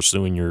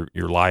 pursuing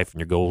your life and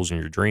your goals and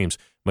your dreams,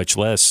 much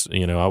less,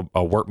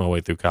 I'll work my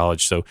way through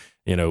college. So,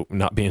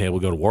 not being able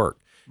to go to work.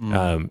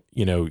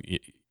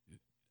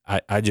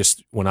 I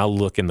just, when I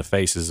look in the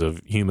faces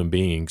of human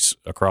beings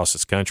across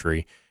this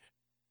country,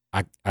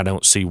 I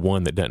don't see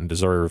one that doesn't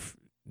deserve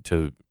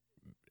to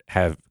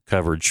have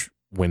coverage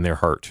when they're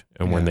hurt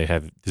and when they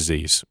have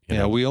disease. You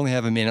know? We only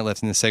have a minute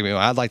left in this segment.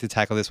 I'd like to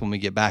tackle this when we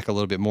get back a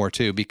little bit more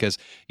too, because,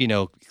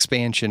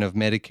 expansion of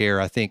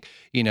Medicare, I think,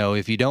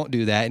 if you don't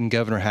do that, and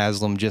Governor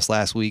Haslam just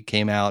last week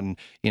came out and,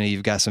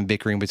 you've got some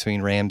bickering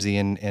between Ramsey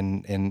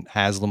and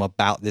Haslam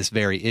about this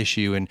very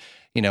issue. And,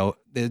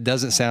 it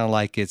doesn't sound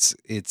like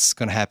it's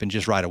going to happen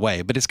just right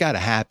away, but it's got to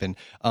happen.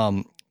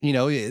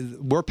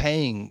 We're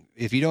paying,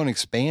 if you don't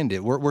expand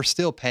it, we're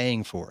still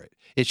paying for it.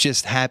 It's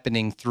just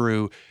happening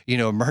through,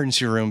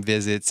 emergency room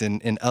visits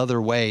and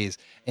other ways.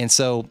 And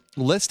so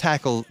let's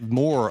tackle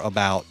more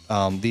about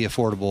the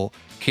Affordable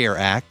Care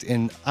Act.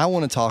 And I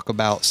want to talk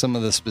about some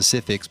of the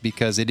specifics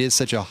because it is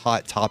such a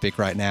hot topic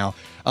right now.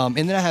 And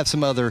then I have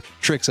some other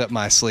tricks up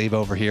my sleeve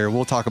over here.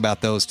 We'll talk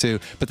about those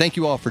too. But thank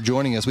you all for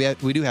joining us.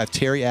 We do have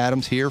Terry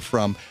Adams here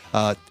from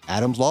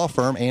Adams Law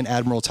Firm and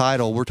Admiral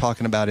Title. We're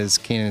talking about his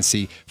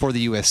candidacy for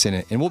the U.S.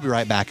 Senate. And we'll be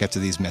right back after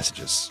these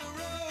messages.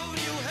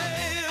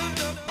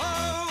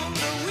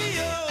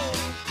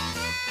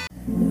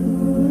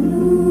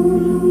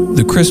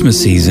 The Christmas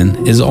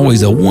season is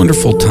always a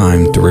wonderful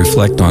time to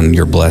reflect on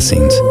your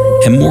blessings,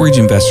 and Mortgage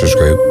Investors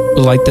Group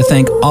would like to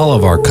thank all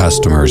of our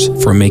customers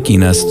for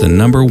making us the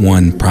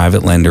 #1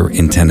 private lender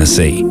in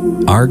Tennessee.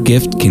 Our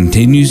gift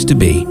continues to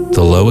be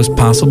the lowest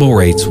possible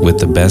rates with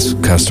the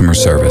best customer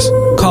service.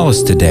 Call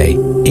us today,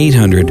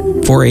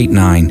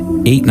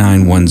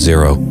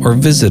 800-489-8910, or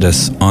visit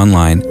us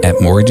online at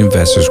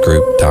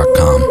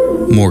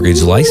mortgageinvestorsgroup.com.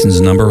 Mortgage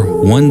license number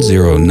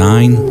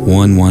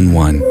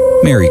 109111.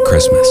 Merry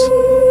Christmas.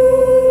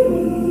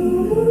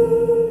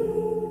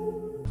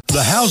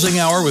 The Housing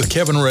Hour with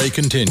Kevin Ray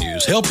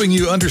continues, helping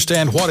you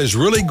understand what is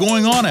really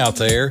going on out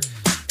there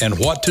and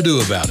what to do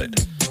about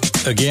it.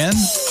 Again,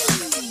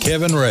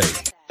 Kevin Ray.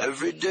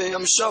 Every day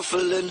I'm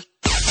shuffling.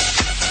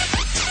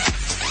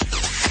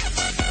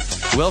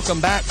 Welcome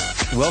back.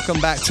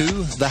 Welcome back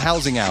to the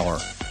Housing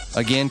Hour.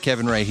 Again,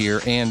 Kevin Ray here.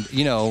 And,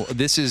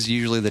 this is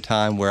usually the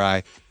time where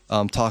I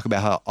talk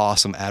about how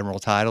awesome Admiral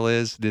Title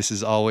is. This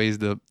is always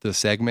the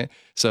segment.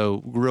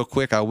 So real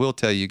quick, I will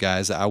tell you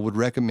guys that I would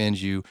recommend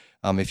you,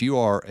 if you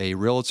are a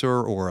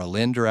realtor or a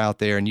lender out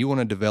there and you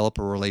want to develop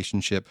a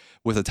relationship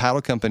with a title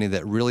company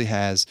that really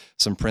has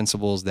some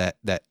principles that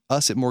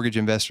us at Mortgage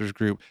Investors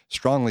Group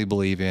strongly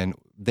believe in,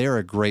 they're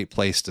a great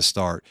place to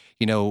start.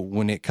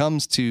 When it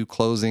comes to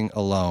closing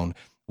a loan,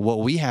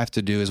 what we have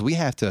to do is we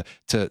have to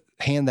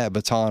hand that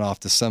baton off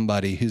to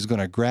somebody who's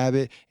going to grab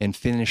it and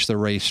finish the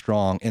race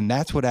strong. And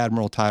that's what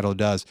Admiral Title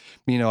does.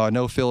 I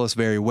know Phyllis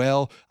very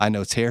well. I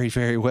know Terry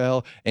very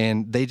well.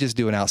 And they just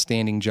do an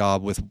outstanding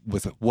job with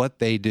what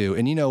they do.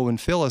 And, when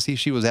Phyllis,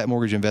 she was at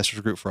Mortgage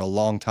Investors Group for a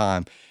long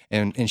time.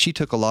 And she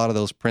took a lot of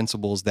those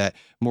principles that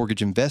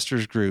Mortgage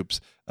Investors Groups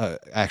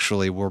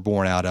actually were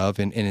born out of.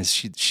 And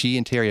she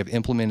and Terry have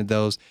implemented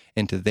those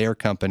into their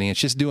company. It's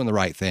just doing the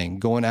right thing,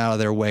 going out of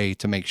their way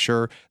to make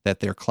sure that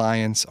their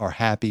clients are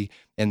happy.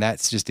 And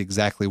that's just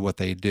exactly what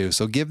they do.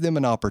 So give them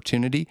an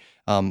opportunity.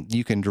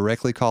 You can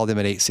directly call them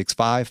at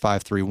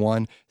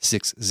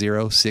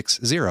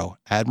 865-531-6060.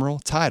 Admiral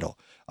Title.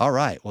 All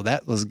right. Well,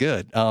 that was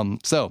good.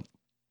 So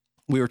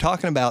we were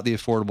talking about the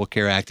Affordable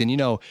Care Act, and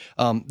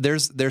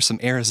there's some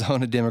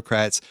Arizona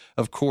Democrats.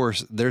 Of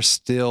course, they're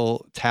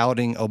still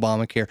touting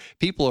Obamacare.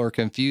 People are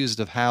confused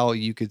of how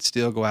you could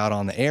still go out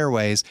on the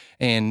airways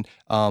and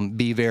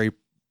be very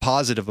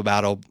positive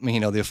about the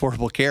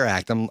Affordable Care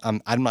Act.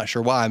 I'm not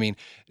sure why. I mean,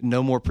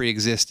 no more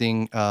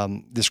pre-existing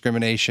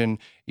discrimination.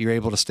 You're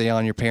able to stay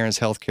on your parents'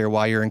 health care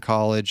while you're in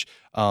college.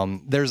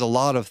 There's a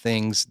lot of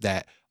things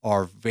that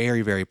are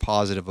very, very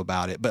positive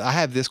about it. But I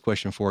have this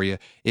question for you.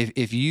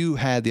 If you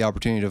had the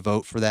opportunity to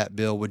vote for that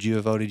bill, would you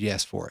have voted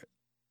yes for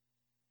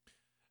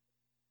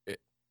it?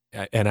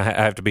 And I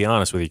have to be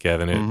honest with you,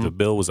 Kevin, the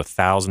bill was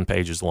 1,000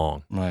 pages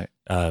long. Right.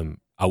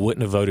 I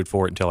wouldn't have voted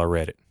for it until I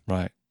read it.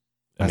 Right.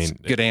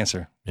 Good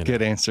answer.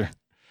 Good answer.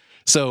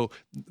 So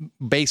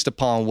based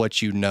upon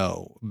what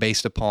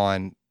based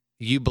upon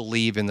you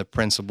believe in the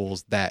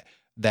principles that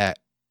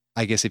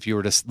I guess if you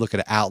were to look at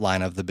an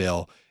outline of the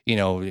bill,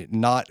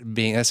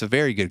 that's a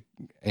very good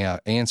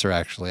answer.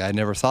 Actually, I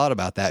never thought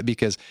about that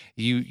because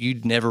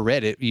you'd never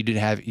read it.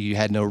 You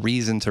had no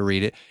reason to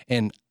read it.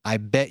 And I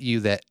bet you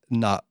that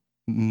not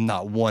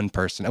one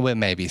person, well,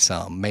 maybe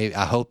some,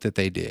 I hope that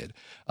they did.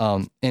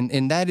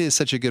 And that is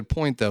such a good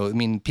point though. I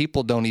mean,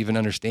 people don't even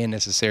understand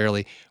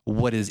necessarily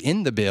what is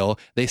in the bill.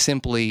 They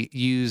simply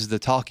use the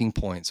talking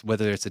points,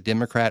 whether it's a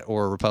Democrat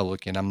or a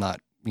Republican. I'm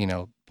not,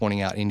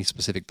 pointing out any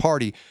specific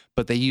party,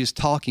 but they use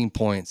talking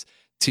points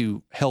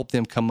to help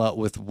them come up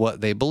with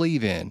what they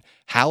believe in.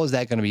 How is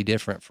that going to be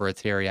different for a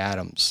Terry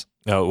Adams?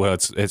 Oh, well,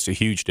 it's a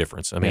huge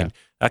difference. I mean,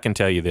 I can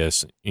tell you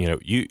this,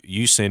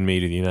 you send me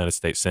to the United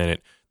States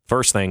Senate,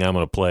 first thing I'm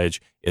going to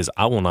pledge is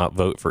I will not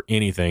vote for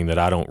anything that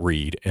I don't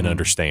read and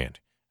understand.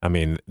 I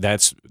mean,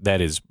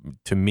 that is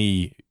to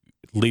me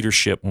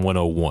leadership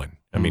 101.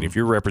 I mean, if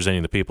you're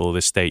representing the people of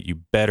this state, you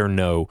better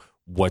know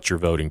what you're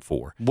voting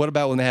for. What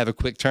about when they have a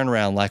quick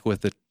turnaround, like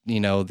with the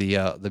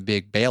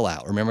big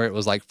bailout? Remember, it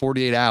was like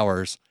 48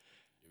 hours.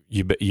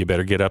 you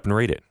better get up and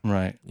read it.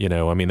 Right. You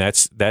know, I mean,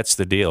 that's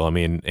the deal. I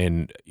mean,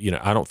 and you know,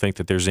 I don't think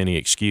that there's any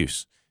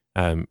excuse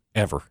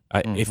ever.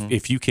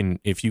 If you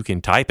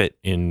can type it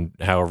in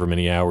however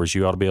many hours,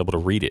 you ought to be able to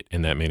read it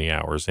in that many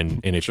hours.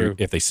 And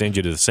if they send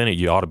you to the Senate,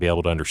 you ought to be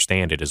able to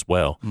understand it as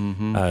well.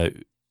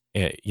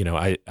 You know,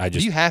 I just,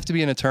 do you have to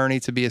be an attorney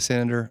to be a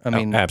senator? I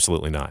mean,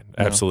 absolutely not.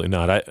 No. Absolutely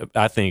not.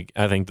 I think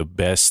the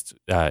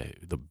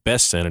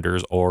best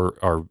senators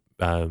are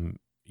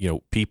you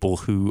know, people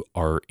who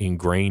are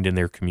ingrained in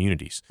their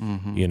communities.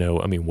 You know,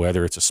 I mean,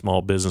 whether it's a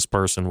small business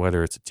person,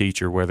 whether it's a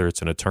teacher, whether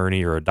it's an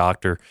attorney or a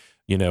doctor,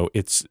 you know,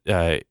 it's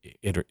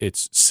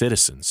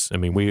citizens. I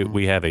mean,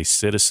 we have a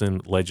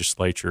citizen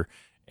legislature,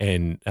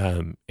 and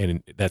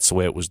that's the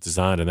way it was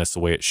designed, and that's the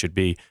way it should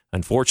be.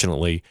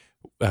 Unfortunately,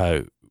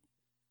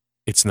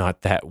 it's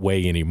not that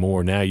way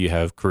anymore. Now you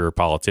have career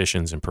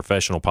politicians and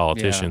professional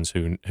politicians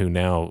who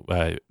now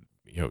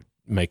you know,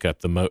 make up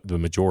the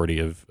majority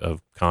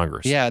of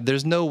Congress. Yeah,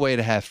 there's no way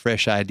to have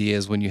fresh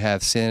ideas when you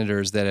have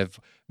senators that have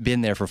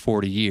been there for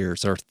 40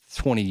 years or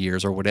 20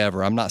 years or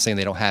whatever. I'm not saying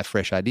they don't have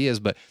fresh ideas,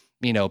 but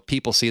you know,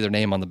 people see their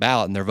name on the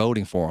ballot and they're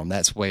voting for them.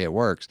 That's the way it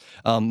works.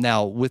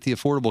 Now, with the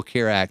Affordable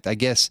Care Act, I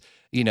guess,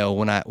 you know,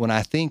 when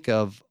I think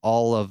of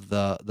all of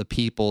the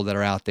people that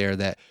are out there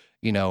that,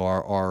 you know,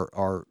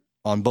 are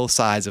on both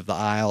sides of the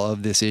aisle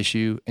of this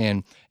issue,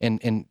 and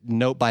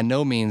by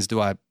no means do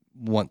I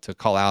want to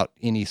call out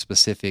any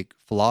specific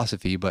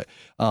philosophy, but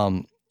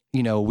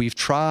you know, we've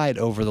tried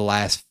over the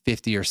last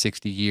 50 or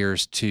 60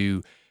 years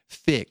to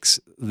fix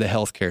the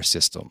healthcare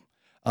system,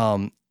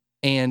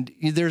 and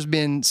there's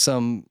been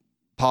some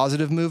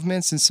positive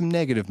movements and some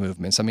negative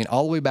movements. I mean,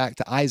 all the way back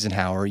to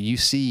Eisenhower, you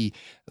see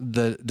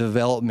the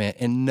development,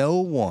 and no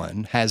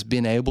one has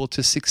been able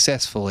to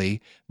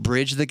successfully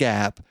bridge the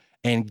gap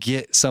and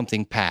get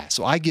something passed.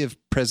 So I give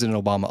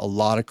President Obama a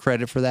lot of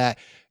credit for that.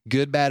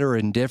 Good, bad, or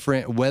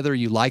indifferent, whether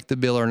you like the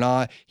bill or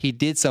not, he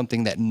did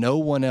something that no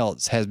one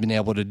else has been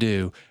able to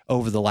do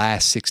over the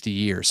last 60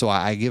 years. So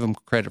I give him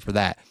credit for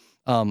that.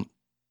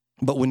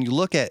 But when you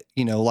look at,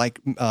 you know,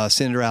 like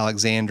Senator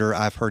Alexander,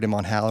 I've heard him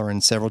on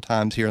Halloran several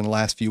times here in the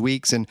last few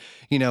weeks. And,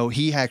 you know,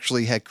 he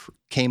actually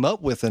came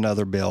up with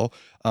another bill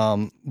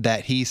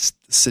that he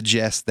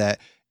suggests that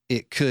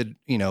it could,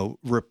 you know,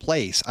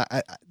 replace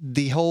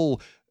the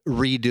whole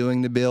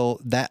redoing the bill.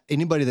 That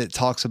anybody that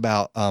talks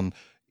about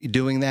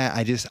doing that,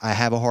 I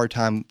have a hard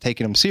time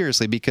taking them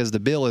seriously because the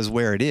bill is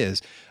where it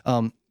is.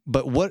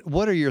 But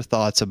what are your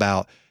thoughts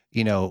about,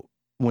 you know,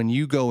 when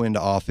you go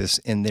into office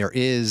and there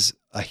is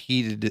a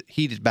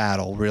heated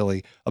battle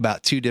really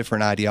about two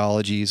different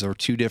ideologies or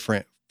two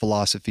different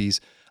philosophies?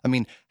 I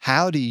mean,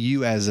 how do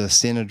you as a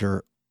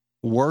senator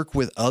work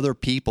with other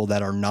people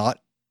that are not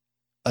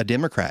a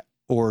Democrat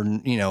or,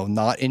 you know,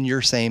 not in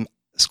your same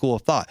school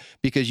of thought?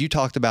 Because you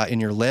talked about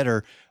in your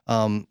letter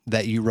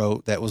that you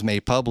wrote that was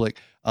made public,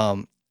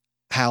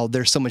 how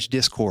there's so much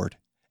discord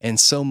and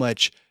so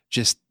much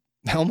just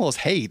almost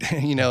hate,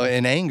 you know,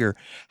 and anger.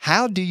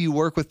 How do you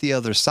work with the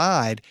other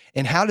side,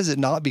 and how does it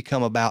not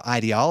become about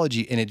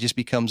ideology and it just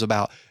becomes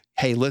about,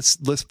 hey, let's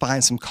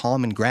find some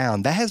common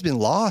ground? That has been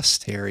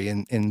lost, Terry,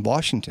 in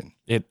Washington.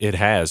 It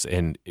has,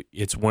 and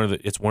it's one of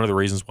the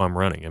reasons why I'm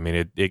running. I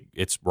mean,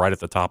 it's right at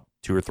the top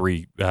 2 or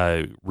 3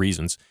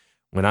 reasons.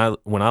 When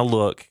I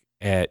look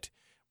at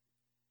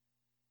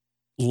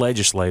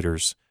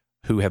legislators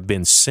who have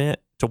been sent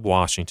to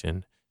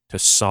Washington to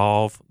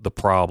solve the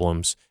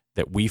problems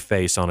that we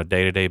face on a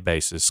day-to-day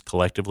basis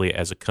collectively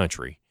as a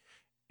country,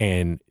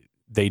 and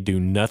they do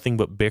nothing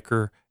but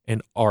bicker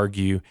and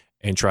argue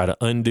and try to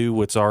undo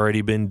what's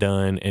already been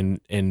done, and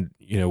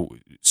you know,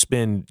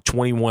 spend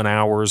 21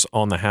 hours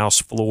on the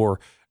House floor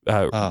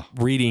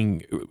reading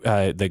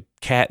the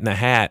Cat in the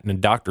Hat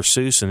and Dr.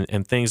 Seuss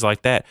and things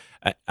like that.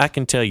 I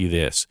can tell you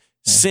this: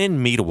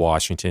 send me to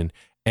Washington,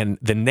 and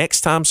the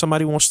next time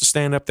somebody wants to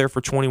stand up there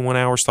for 21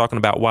 hours talking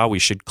about why we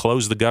should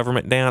close the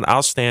government down,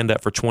 I'll stand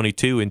up for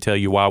 22 and tell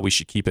you why we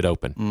should keep it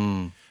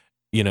open.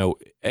 You know,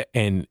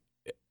 and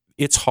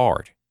it's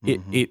hard.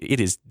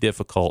 It is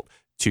difficult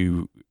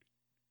to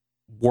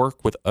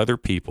work with other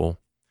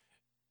people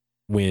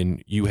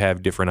when you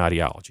have different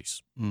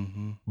ideologies.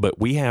 But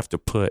we have to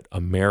put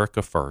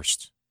America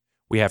first.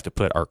 We have to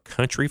put our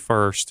country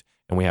first,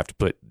 and we have to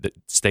put the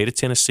state of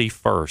Tennessee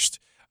first,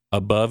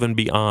 above and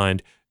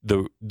beyond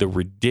the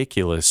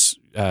ridiculous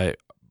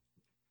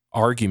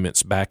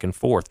arguments back and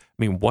forth. I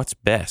mean, what's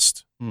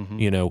best?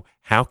 You know,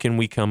 how can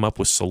we come up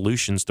with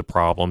solutions to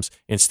problems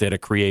instead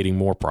of creating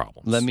more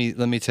problems? Let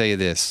me tell you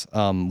this.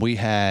 We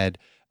had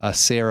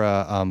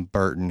Sarah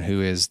Burton,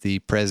 who is the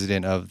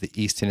president of the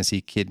East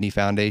Tennessee Kidney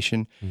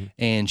Foundation,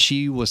 and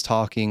she was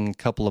talking a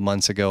couple of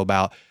months ago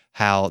about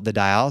how the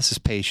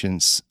dialysis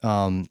patients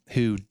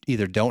who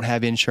either don't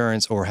have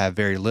insurance or have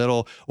very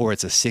little, or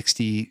it's a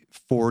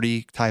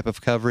 60-40 type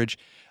of coverage,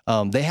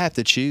 they have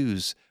to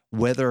choose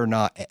whether or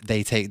not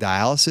they take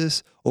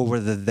dialysis or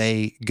whether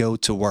they go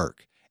to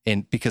work,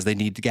 and because they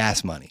need the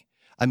gas money.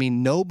 I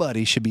mean,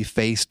 nobody should be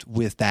faced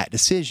with that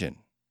decision,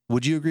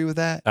 Would you agree with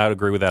that? I would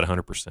agree with that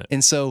 100%.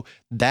 And so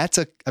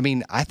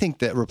I think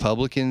that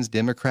Republicans,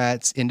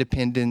 Democrats,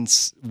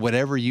 independents,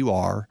 whatever you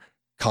are,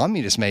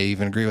 communists may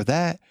even agree with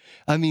that.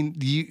 I mean,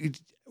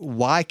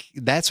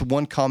 that's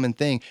one common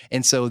thing.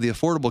 And so the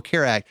Affordable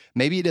Care Act,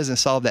 maybe it doesn't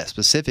solve that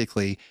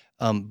specifically,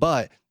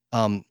 but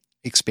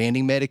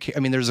expanding Medicare. I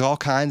mean, there's all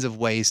kinds of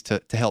ways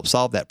to help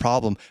solve that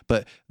problem,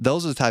 but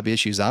those are the type of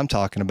issues I'm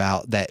talking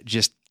about that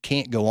just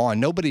can't go on.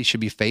 Nobody should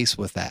be faced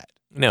with that.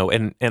 No,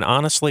 and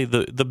honestly,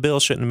 the bill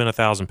shouldn't have been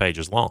 1,000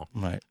 pages long.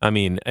 Right. I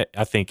mean,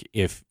 I think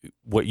if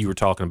what you were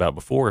talking about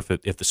before,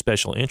 if the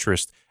special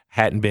interest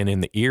hadn't been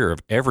in the ear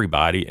of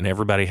everybody, and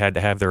everybody had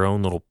to have their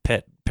own little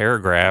pet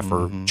paragraph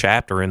or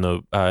chapter in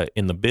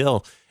the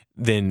bill,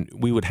 then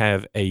we would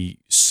have a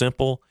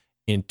simple,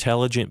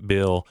 intelligent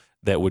bill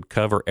that would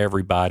cover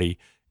everybody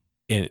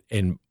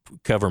and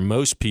cover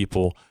most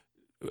people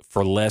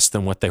for less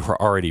than what they were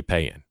already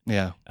paying.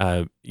 Yeah.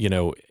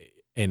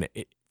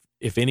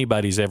 If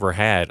anybody's ever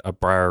had a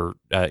prior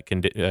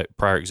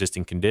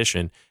existing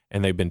condition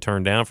and they've been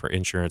turned down for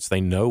insurance,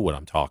 they know what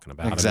I'm talking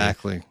about.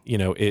 Exactly. I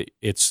mean,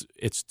 it's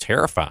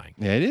terrifying.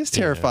 Yeah, it is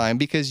terrifying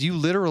because you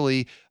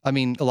literally, a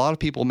lot of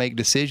people make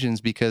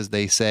decisions because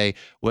they say,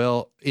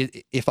 well,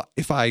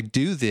 if I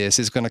do this,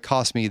 it's going to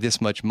cost me this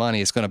much money.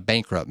 It's going to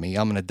bankrupt me.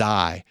 I'm going to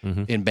die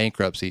in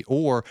bankruptcy.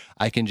 Or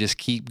I can just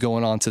keep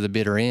going on to the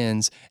bitter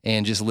ends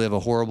and just live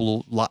a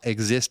horrible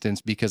existence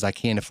because I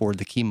can't afford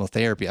the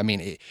chemotherapy. I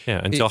mean,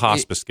 until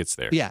hospice gets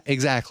there. Yeah,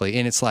 exactly.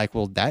 And it's like,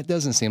 well, that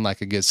doesn't seem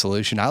like a good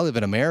solution. I live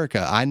in America.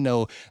 I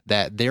know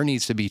that there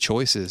needs to be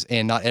choices,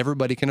 and not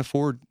everybody can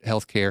afford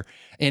health care.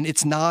 And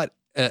it's not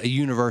a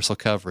universal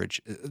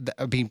coverage.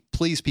 I mean,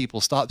 please,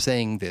 people, stop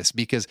saying this,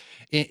 because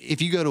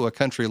if you go to a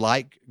country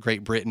like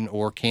Great Britain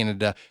or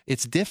Canada,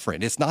 it's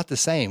different. It's not the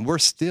same.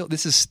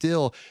 This is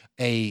still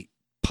a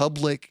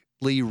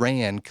publicly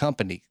ran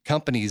company.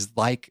 Companies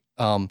like,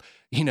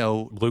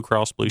 Blue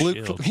Cross Blue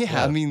Shield.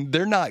 Yeah, I mean,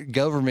 they're not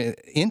government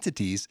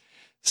entities.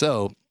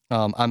 So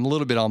I'm a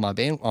little bit on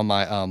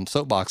my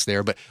soapbox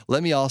there, but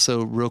let me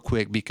also real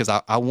quick, because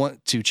I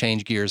want to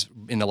change gears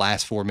in the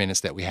last 4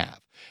 minutes that we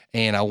have.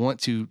 And I want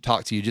to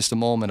talk to you just a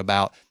moment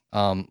about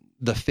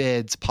the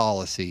Fed's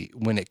policy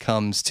when it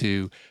comes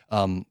to,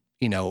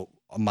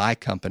 my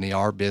company,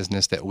 our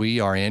business that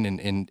we are in,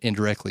 and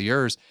indirectly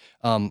yours,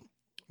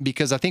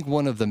 because I think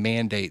one of the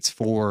mandates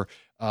for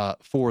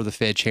the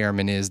Fed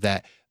chairman is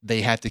that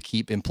they have to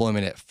keep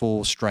employment at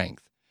full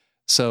strength.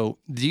 So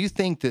do you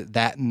think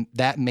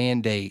that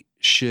mandate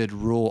should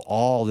rule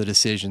all the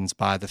decisions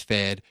by the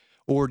Fed,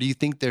 or do you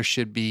think there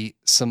should be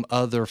some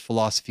other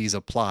philosophies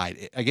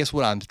applied? I guess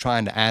what I'm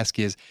trying to ask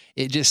is,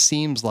 it just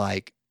seems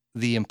like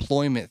the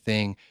employment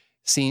thing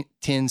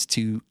tends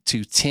to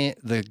tint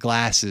the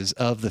glasses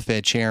of the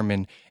Fed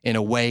chairman in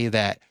a way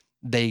that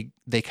they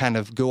kind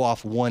of go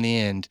off one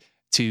end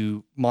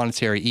to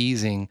monetary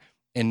easing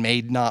and may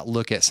not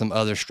look at some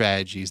other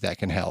strategies that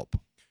can help.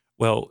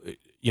 Well,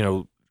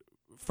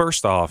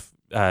 first off,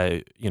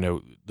 the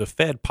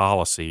Fed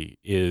policy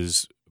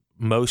is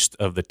most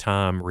of the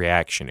time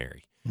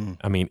reactionary.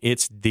 I mean,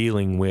 it's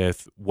dealing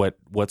with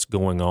what's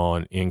going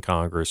on in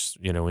Congress,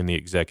 in the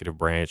executive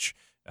branch,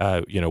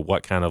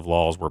 what kind of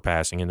laws we're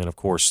passing. And then, of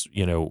course,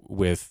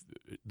 with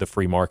the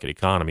free market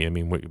economy, I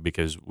mean,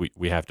 because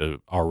we have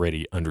to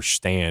already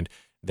understand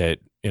that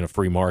in a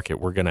free market,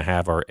 we're going to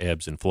have our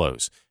ebbs and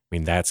flows. I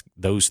mean,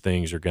 those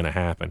things are going to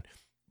happen.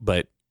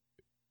 But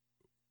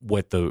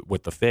what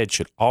the Fed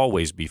should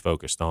always be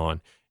focused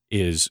on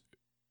is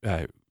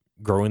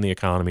growing the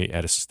economy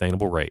at a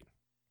sustainable rate.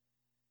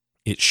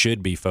 It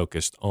should be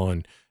focused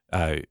on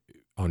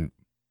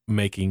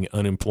making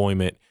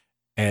unemployment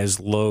as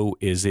low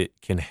as it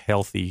can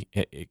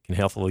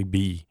healthily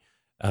be.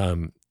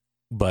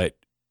 But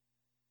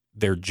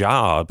their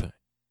job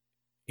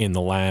in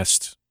the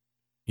last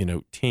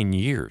 10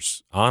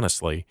 years,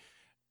 honestly,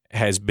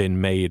 has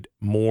been made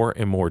more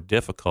and more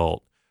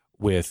difficult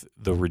with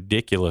the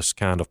ridiculous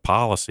kind of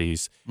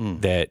policies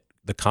that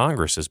the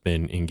Congress has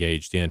been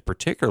engaged in,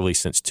 particularly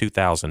since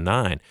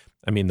 2009.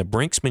 I mean, the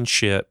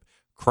brinksmanship,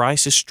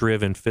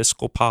 crisis-driven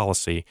fiscal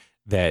policy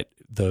that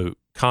the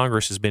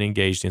Congress has been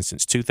engaged in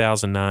since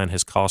 2009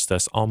 has cost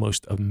us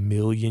almost 1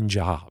 million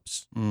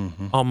jobs.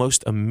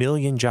 Almost 1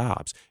 million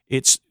jobs.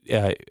 It's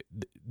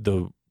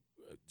the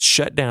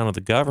shutdown of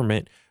the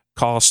government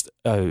cost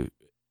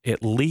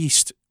at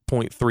least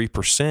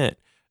 0.3%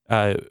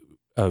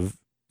 of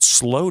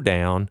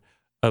slowdown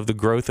of the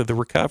growth of the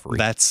recovery.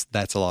 That's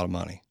a lot of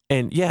money.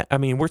 And yeah, I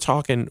mean, we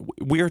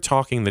are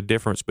talking the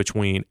difference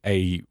between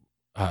an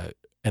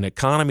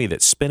economy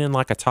that's spinning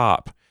like a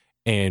top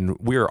and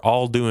we're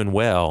all doing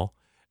well,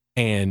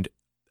 and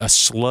a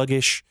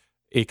sluggish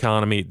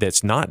economy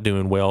that's not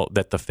doing well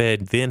that the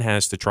Fed then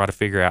has to try to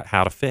figure out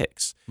how to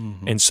fix.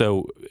 And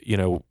so,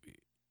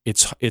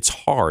 it's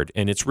hard,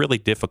 and it's really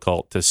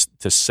difficult to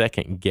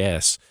second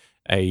guess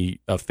a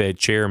Fed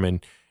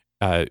chairman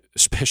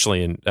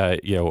especially in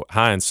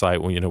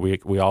hindsight, when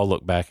we all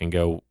look back and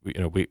go,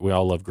 we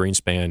all loved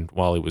Greenspan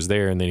while he was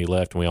there, and then he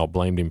left, and we all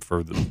blamed him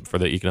for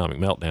the economic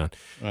meltdown.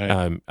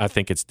 Right. I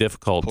think it's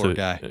difficult. Poor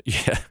guy.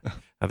 Yeah,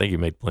 I think he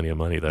made plenty of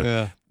money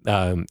though.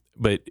 Yeah.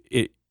 But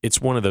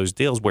it's one of those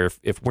deals where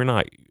if we're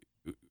not,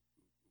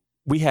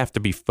 we have to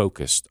be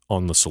focused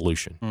on the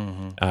solution.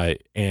 Mm-hmm.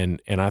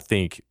 And I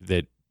think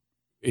that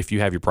if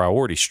you have your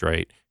priorities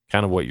straight,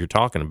 kind of what you're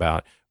talking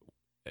about,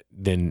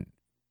 then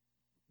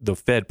the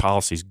Fed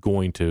policy is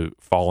going to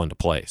fall into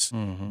place.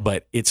 Mm-hmm.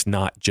 But it's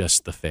not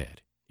just the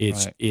Fed.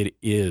 It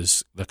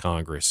is the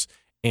Congress.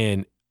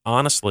 And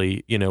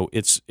honestly,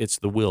 it's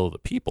the will of the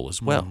people as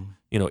well.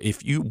 Mm-hmm.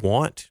 If you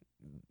want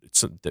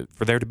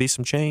for there to be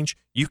some change,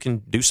 you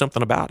can do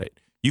something about it.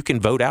 You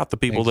can vote out the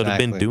people that have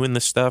been doing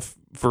this stuff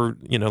for,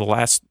 the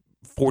last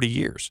 40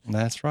 years.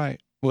 That's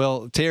right.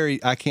 Well,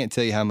 Terry, I can't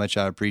tell you how much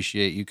I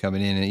appreciate you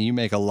coming in, and you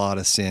make a lot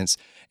of sense.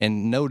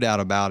 And no doubt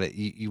about it,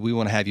 we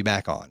want to have you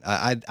back on.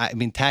 I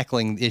mean,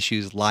 tackling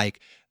issues like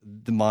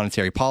the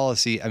monetary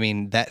policy, I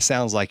mean, that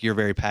sounds like you're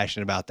very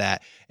passionate about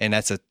that. And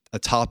that's a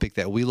topic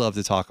that we love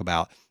to talk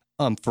about.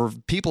 For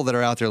people that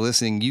are out there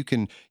listening, you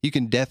can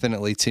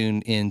definitely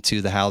tune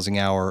into the Housing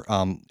Hour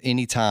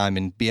anytime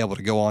and be able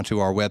to go onto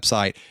our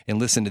website and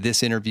listen to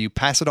this interview,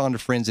 pass it on to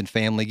friends and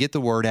family, get the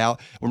word out.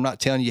 We're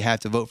not telling you have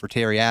to vote for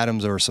Terry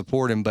Adams or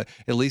support him, but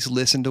at least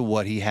listen to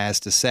what he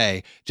has to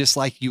say, just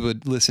like you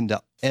would listen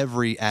to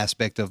every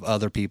aspect of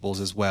other people's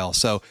as well.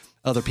 So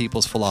other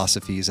people's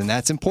philosophies. And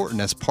that's important.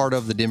 That's part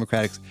of the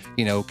Democratic,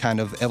 kind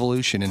of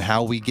evolution and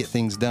how we get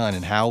things done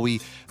and how we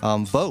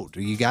vote.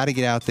 You got to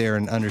get out there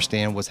and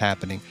understand what's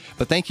happening.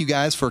 But thank you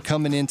guys for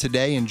coming in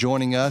today and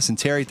joining us. And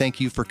Terry, thank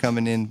you for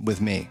coming in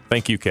with me.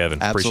 Thank you, Kevin.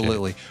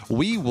 Absolutely.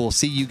 We will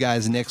see you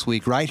guys next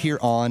week right here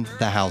on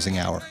the Housing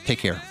Hour. Take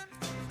care.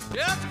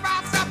 Just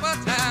about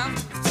supper time.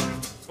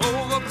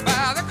 Over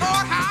by the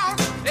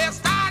courthouse. They're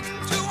starting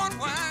to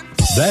unwind.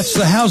 That's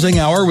the Housing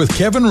Hour with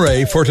Kevin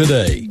Ray for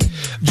today.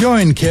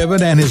 Join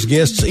Kevin and his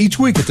guests each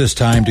week at this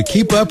time to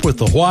keep up with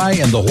the why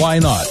and the why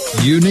not.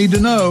 You need to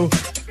know,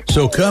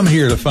 so come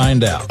here to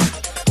find out.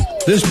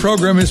 This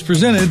program is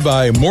presented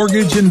by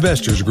Mortgage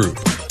Investors Group.